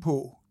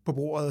ovenpå på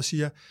bordet og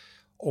siger,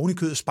 oven i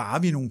kødet sparer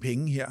vi nogle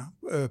penge her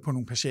på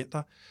nogle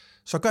patienter,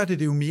 så gør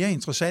det jo mere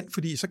interessant,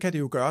 fordi så kan det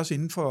jo gøres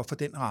inden for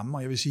den ramme,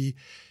 og jeg vil sige,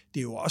 det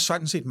er jo også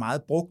sådan set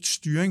meget brugt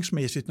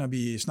styringsmæssigt, når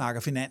vi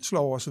snakker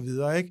finanslov og så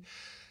videre, ikke?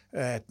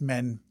 At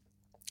man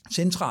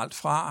centralt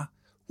fra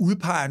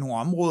udpeger nogle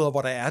områder,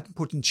 hvor der er et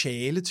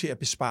potentiale til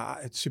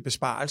til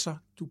besparelser.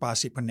 Du bare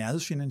se på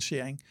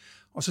nærhedsfinansiering,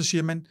 og så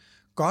siger man,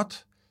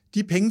 godt,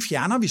 de penge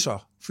fjerner vi så,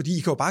 fordi I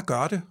kan jo bare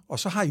gøre det, og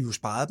så har I jo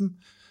sparet dem.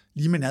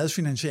 Lige med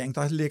nærhedsfinansiering,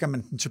 der lægger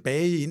man den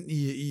tilbage ind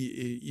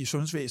i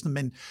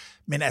sundhedsvæsenet,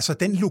 men altså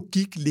den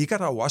logik ligger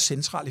der jo også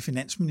centralt i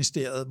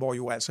Finansministeriet, hvor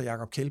jo altså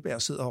Jakob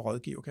Kjeldberg sidder og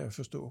rådgiver, kan jeg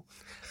forstå.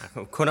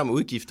 Kun om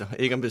udgifter,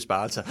 ikke om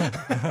besparelser.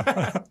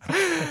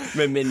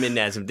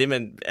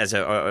 men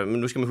altså, og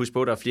nu skal man huske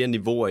på, at der er flere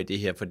niveauer i det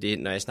her, for det,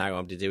 når jeg snakker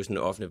om det, det er jo sådan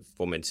offentligt,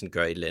 hvor man sådan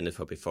gør et eller andet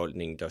for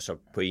befolkningen, der så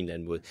på en eller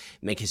anden måde.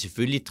 Man kan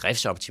selvfølgelig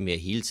driftsoptimere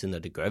hele tiden,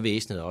 og det gør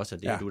væsenet også,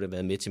 og det har du da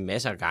været med til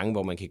masser af gange,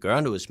 hvor man kan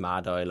gøre noget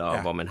smartere,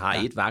 eller hvor man har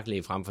et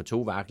vagtlag frem for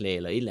 2 vagtlag,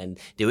 eller et eller andet.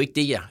 Det er jo ikke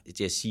det,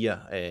 jeg siger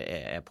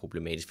er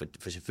problematisk,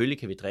 for selvfølgelig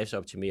kan vi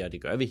driftsoptimere, og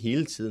det gør vi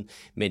hele tiden,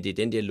 men det er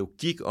den der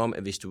logik om,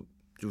 at hvis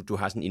du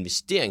har sådan en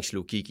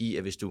investeringslogik i,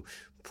 at hvis du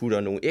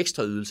putter nogle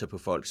ekstra ydelser på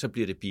folk, så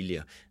bliver det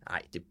billigere.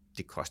 Nej,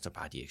 det koster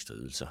bare de ekstra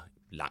ydelser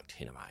langt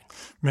hen ad vejen.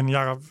 Men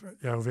Jakob,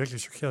 jeg er jo virkelig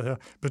chokeret her.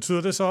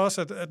 Betyder det så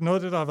også, at noget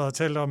af det, der har været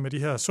talt om med de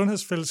her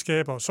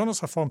sundhedsfællesskaber og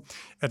sundhedsreform,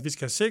 at vi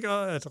skal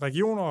sikre, at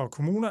regioner og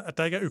kommuner, at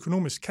der ikke er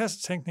økonomisk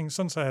kassetænkning,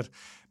 sådan så at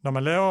når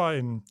man laver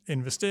en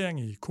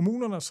investering i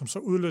kommunerne, som så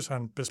udløser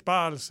en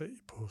besparelse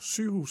på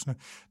sygehusene,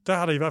 der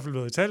har der i hvert fald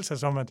været i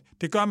talsats om, at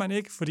det gør man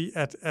ikke, fordi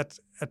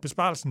at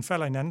besparelsen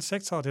falder i en anden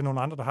sektor, og det er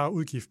nogle andre, der har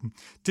udgiften.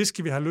 Det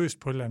skal vi have løst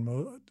på en eller anden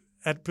måde.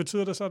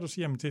 Betyder det så, at du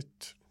siger,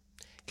 at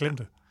glem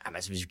det? Jamen,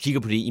 altså, hvis vi kigger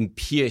på det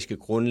empiriske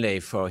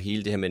grundlag for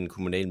hele det her med den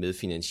kommunale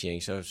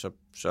medfinansiering, så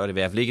er det i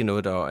hvert fald ikke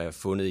noget, der er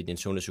fundet i den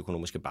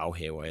sundhedsøkonomiske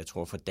baghave, og jeg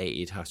tror, fra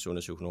dag 1 har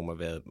sundhedsøkonomer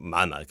været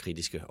meget, meget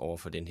kritiske over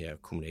for den her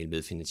kommunale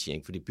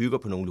medfinansiering, for det bygger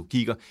på nogle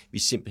logikker, vi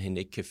simpelthen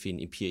ikke kan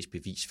finde empirisk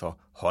bevis for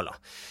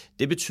holder.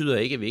 Det betyder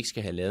ikke, at vi ikke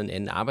skal have lavet en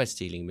anden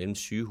arbejdsdeling mellem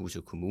sygehus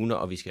og kommuner,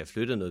 og vi skal have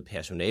flyttet noget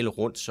personale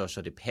rundt,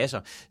 så det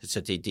passer.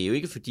 Så det er jo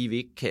ikke, fordi vi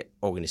ikke kan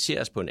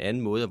organisere os på en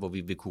anden måde, hvor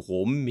vi vil kunne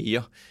rumme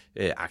mere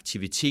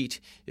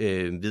aktivitet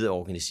ved at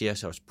organisere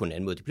os på en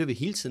anden måde. Det bliver vi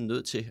hele tiden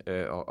nødt til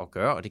at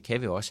gøre, og det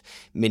kan vi også.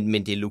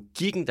 Men det er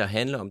logikken, der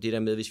handler om det der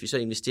med, hvis vi så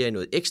investerer i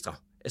noget ekstra,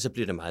 så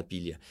bliver det meget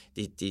billigere.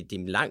 Det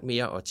er langt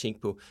mere at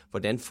tænke på,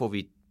 hvordan får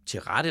vi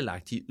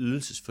tilrettelagt de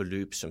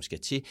ydelsesforløb, som skal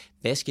til.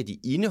 Hvad skal de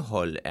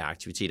indeholde af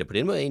aktiviteter? På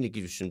den måde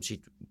egentlig, synes jeg,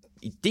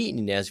 ideen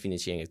i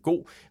nærhedsfinansiering er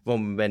god, hvor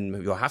man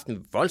jo har haft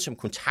en voldsom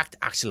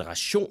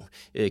kontaktacceleration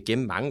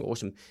gennem mange år,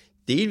 som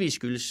delvis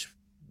skyldes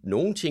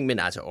nogle ting, men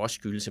altså også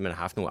skyldes, at man har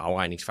haft nogle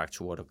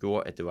afregningsfaktorer, der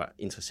gjorde, at det var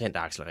interessant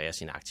at accelerere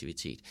sin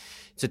aktivitet.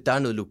 Så der er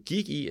noget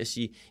logik i at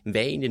sige,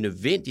 hvad er egentlig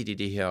nødvendigt i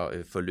det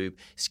her forløb?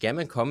 Skal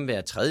man komme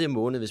hver 3.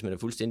 måned, hvis man er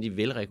fuldstændig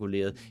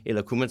velreguleret,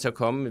 eller kunne man så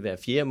komme hver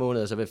 4.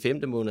 måned, og så hver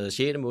 5. måned, og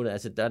 6. måned?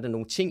 Altså der er der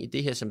nogle ting i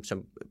det her,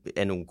 som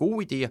er nogle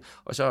gode idéer,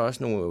 og så er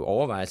også nogle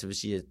overvejelser, vil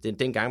sige, at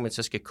den gang man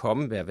så skal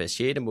komme hver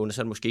 6. måned,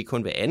 så er det måske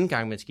kun hver anden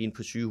gang, man skal ind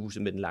på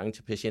sygehuset med den lange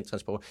til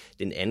patienttransport.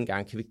 Den anden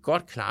gang kan vi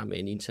godt klare med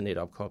en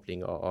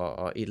internetopkobling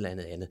og et eller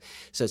andet.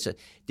 Så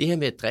det her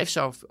med at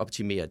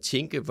driftsoptimere,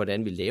 tænke,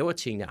 hvordan vi laver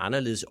tingene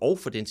anderledes, og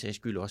for den sags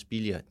skyld også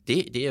billigere,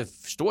 det er jeg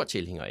stor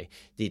tilhænger af.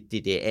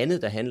 Det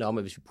andet, der handler om,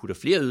 at hvis vi putter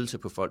flere ydelser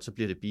på folk, så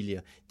bliver det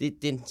billigere.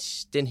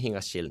 Den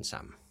hænger sjældent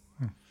sammen.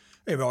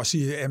 Jeg vil også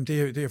sige, at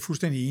det er jeg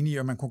fuldstændig enig i,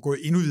 og man kunne gå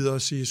endnu videre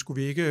og sige,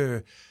 skulle vi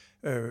ikke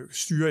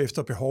styre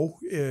efter behov?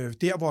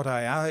 Der, hvor der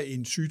er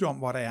en sygdom,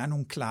 hvor der er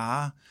nogle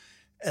klare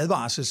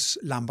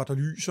advarselslamper, der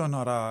lyser,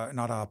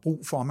 når der er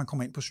brug for, at man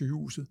kommer ind på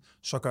sygehuset,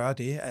 så gør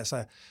det.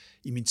 Altså,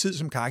 i min tid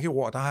som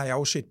karkirurg, der har jeg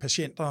jo set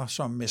patienter,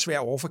 som med svær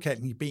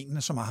overforkalkning i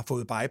benene, som har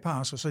fået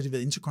bypass, og så har de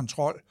været ind til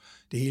kontrol.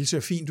 Det hele ser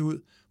fint ud.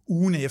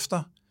 Ugen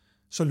efter,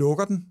 så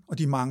lukker den, og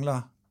de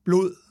mangler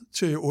blod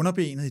til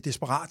underbenet i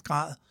desperat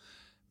grad.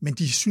 Men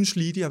de synes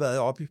lige, de har været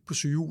oppe på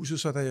sygehuset,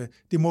 så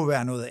det må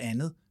være noget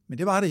andet. Men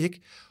det var det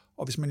ikke.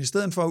 Og hvis man i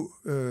stedet for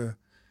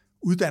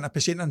uddanner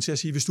patienterne til at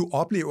sige, hvis du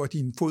oplever, at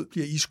din fod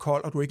bliver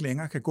iskold, og du ikke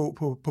længere kan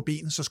gå på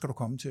benet, så skal du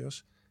komme til os.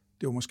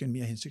 Det er jo måske en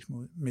mere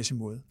hensigtsmæssig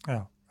måde. Ja.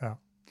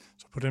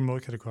 Så på den måde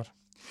kan det godt.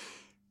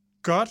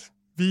 Godt.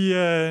 Vi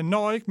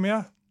når ikke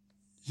mere.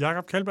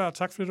 Jakob Kjeldberg,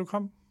 tak fordi du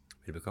kom.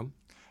 Velbekomme.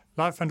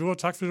 Leif van Duer,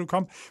 tak fordi du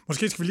kom.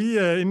 Måske skal vi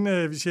lige,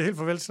 inden vi siger helt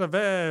farvel til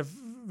dig,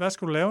 hvad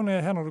skal du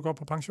lave her, når du går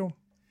på pension?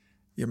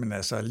 Jamen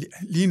altså,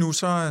 lige nu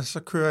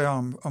så kører jeg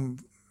om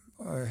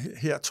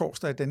her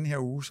torsdag i denne her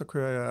uge, så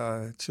kører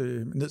jeg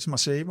ned til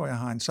Marseille, hvor jeg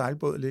har en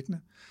sejlbåd liggende,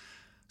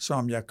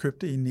 som jeg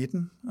købte i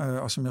 19,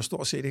 og som jeg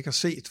stort set ikke har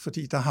set,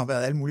 fordi der har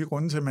været alle mulige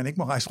grunde til, at man ikke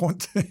må rejse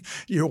rundt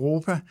i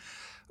Europa.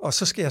 Og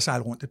så skal jeg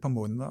sejle rundt et par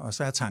måneder, og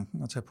så er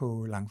tanken at tage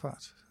på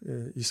langfart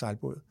i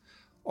sejlbåd.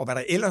 Og hvad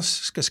der ellers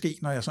skal ske,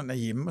 når jeg sådan er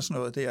hjemme og sådan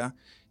noget, det er,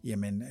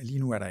 jamen lige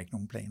nu er der ikke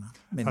nogen planer.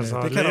 Men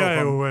altså, det kan læger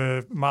er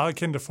jo meget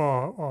kendte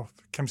for at,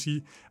 kan man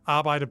sige,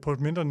 arbejde på et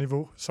mindre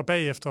niveau, så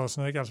bagefter og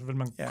sådan noget, ikke? Altså vil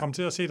man komme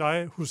til at se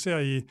dig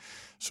husere i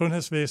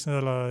sundhedsvæsenet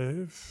eller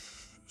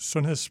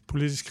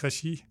sundhedspolitisk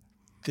regi?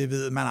 Det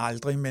ved man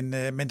aldrig, men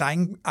der er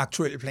ingen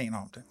aktuelle planer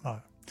om det. Nej.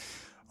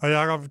 Og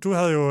Jakob, du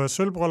havde jo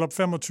sølvbryllup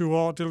 25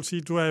 år, det vil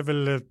sige, du er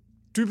vel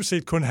dybest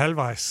set kun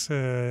halvvejs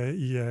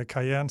i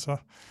karrieren så?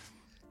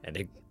 Ja,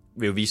 det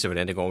vil jo vise sig,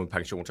 hvordan det går med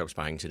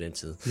pensionsopsparingen til den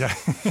tid. Ja,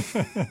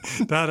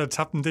 der er der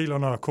tabt en del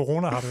under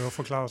corona, har du jo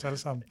forklaret os alle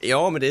sammen.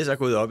 Jo, men det er så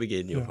gået op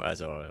igen jo. Ja.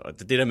 Altså, og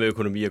det der med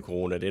økonomi og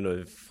corona, det er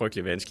noget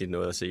frygtelig vanskeligt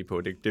noget at se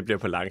på. Det bliver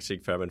på lang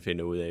sigt, før man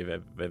finder ud af,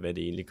 hvad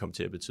det egentlig kommer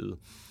til at betyde.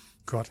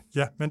 Godt,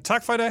 ja, men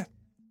tak for i dag.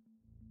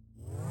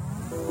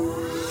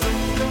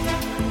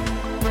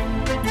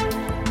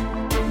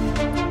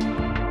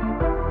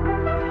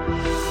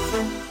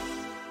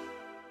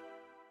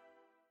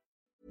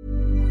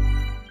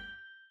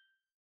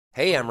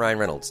 Hey, I'm Ryan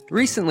Reynolds.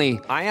 Recently,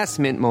 I asked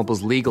Mint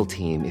Mobile's legal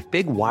team if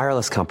big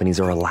wireless companies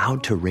are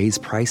allowed to raise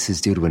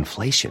prices due to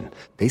inflation.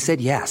 They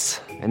said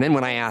yes. And then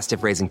when I asked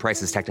if raising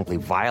prices technically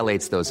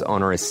violates those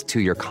onerous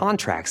two-year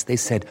contracts, they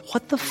said,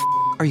 "What the f***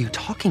 are you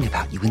talking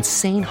about, you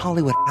insane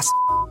Hollywood ass?"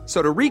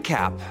 So to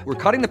recap,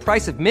 we're cutting the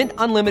price of Mint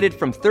Unlimited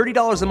from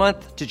 $30 a month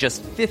to just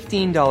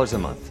 $15 a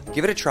month.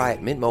 Give it a try at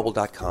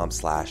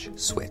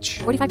mintmobile.com/switch.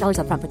 $45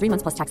 up front for 3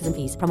 months plus taxes and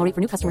fees. Promo rate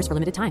for new customers for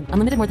limited time.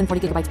 Unlimited more than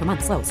 40 gigabytes per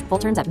month. Slows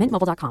full terms at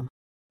mintmobile.com.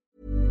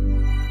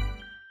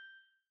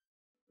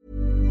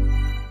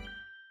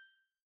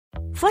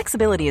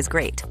 Flexibility is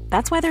great.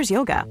 That's why there's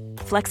yoga.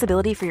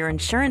 Flexibility for your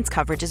insurance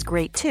coverage is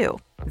great too.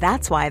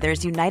 That's why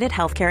there's United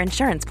Healthcare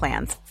Insurance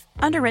Plans.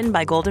 Underwritten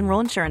by Golden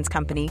Rule Insurance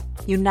Company,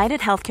 United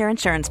Healthcare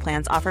Insurance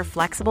Plans offer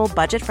flexible,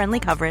 budget-friendly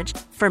coverage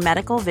for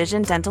medical,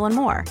 vision, dental, and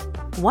more.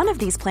 One of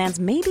these plans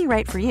may be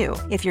right for you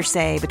if you're,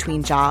 say,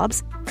 between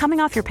jobs, coming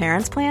off your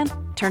parents' plan,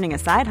 turning a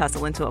side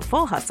hustle into a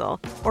full hustle,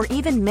 or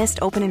even missed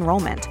open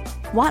enrollment.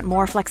 Want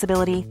more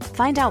flexibility?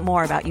 Find out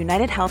more about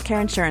United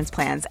Healthcare Insurance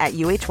Plans at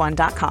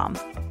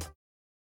uh1.com.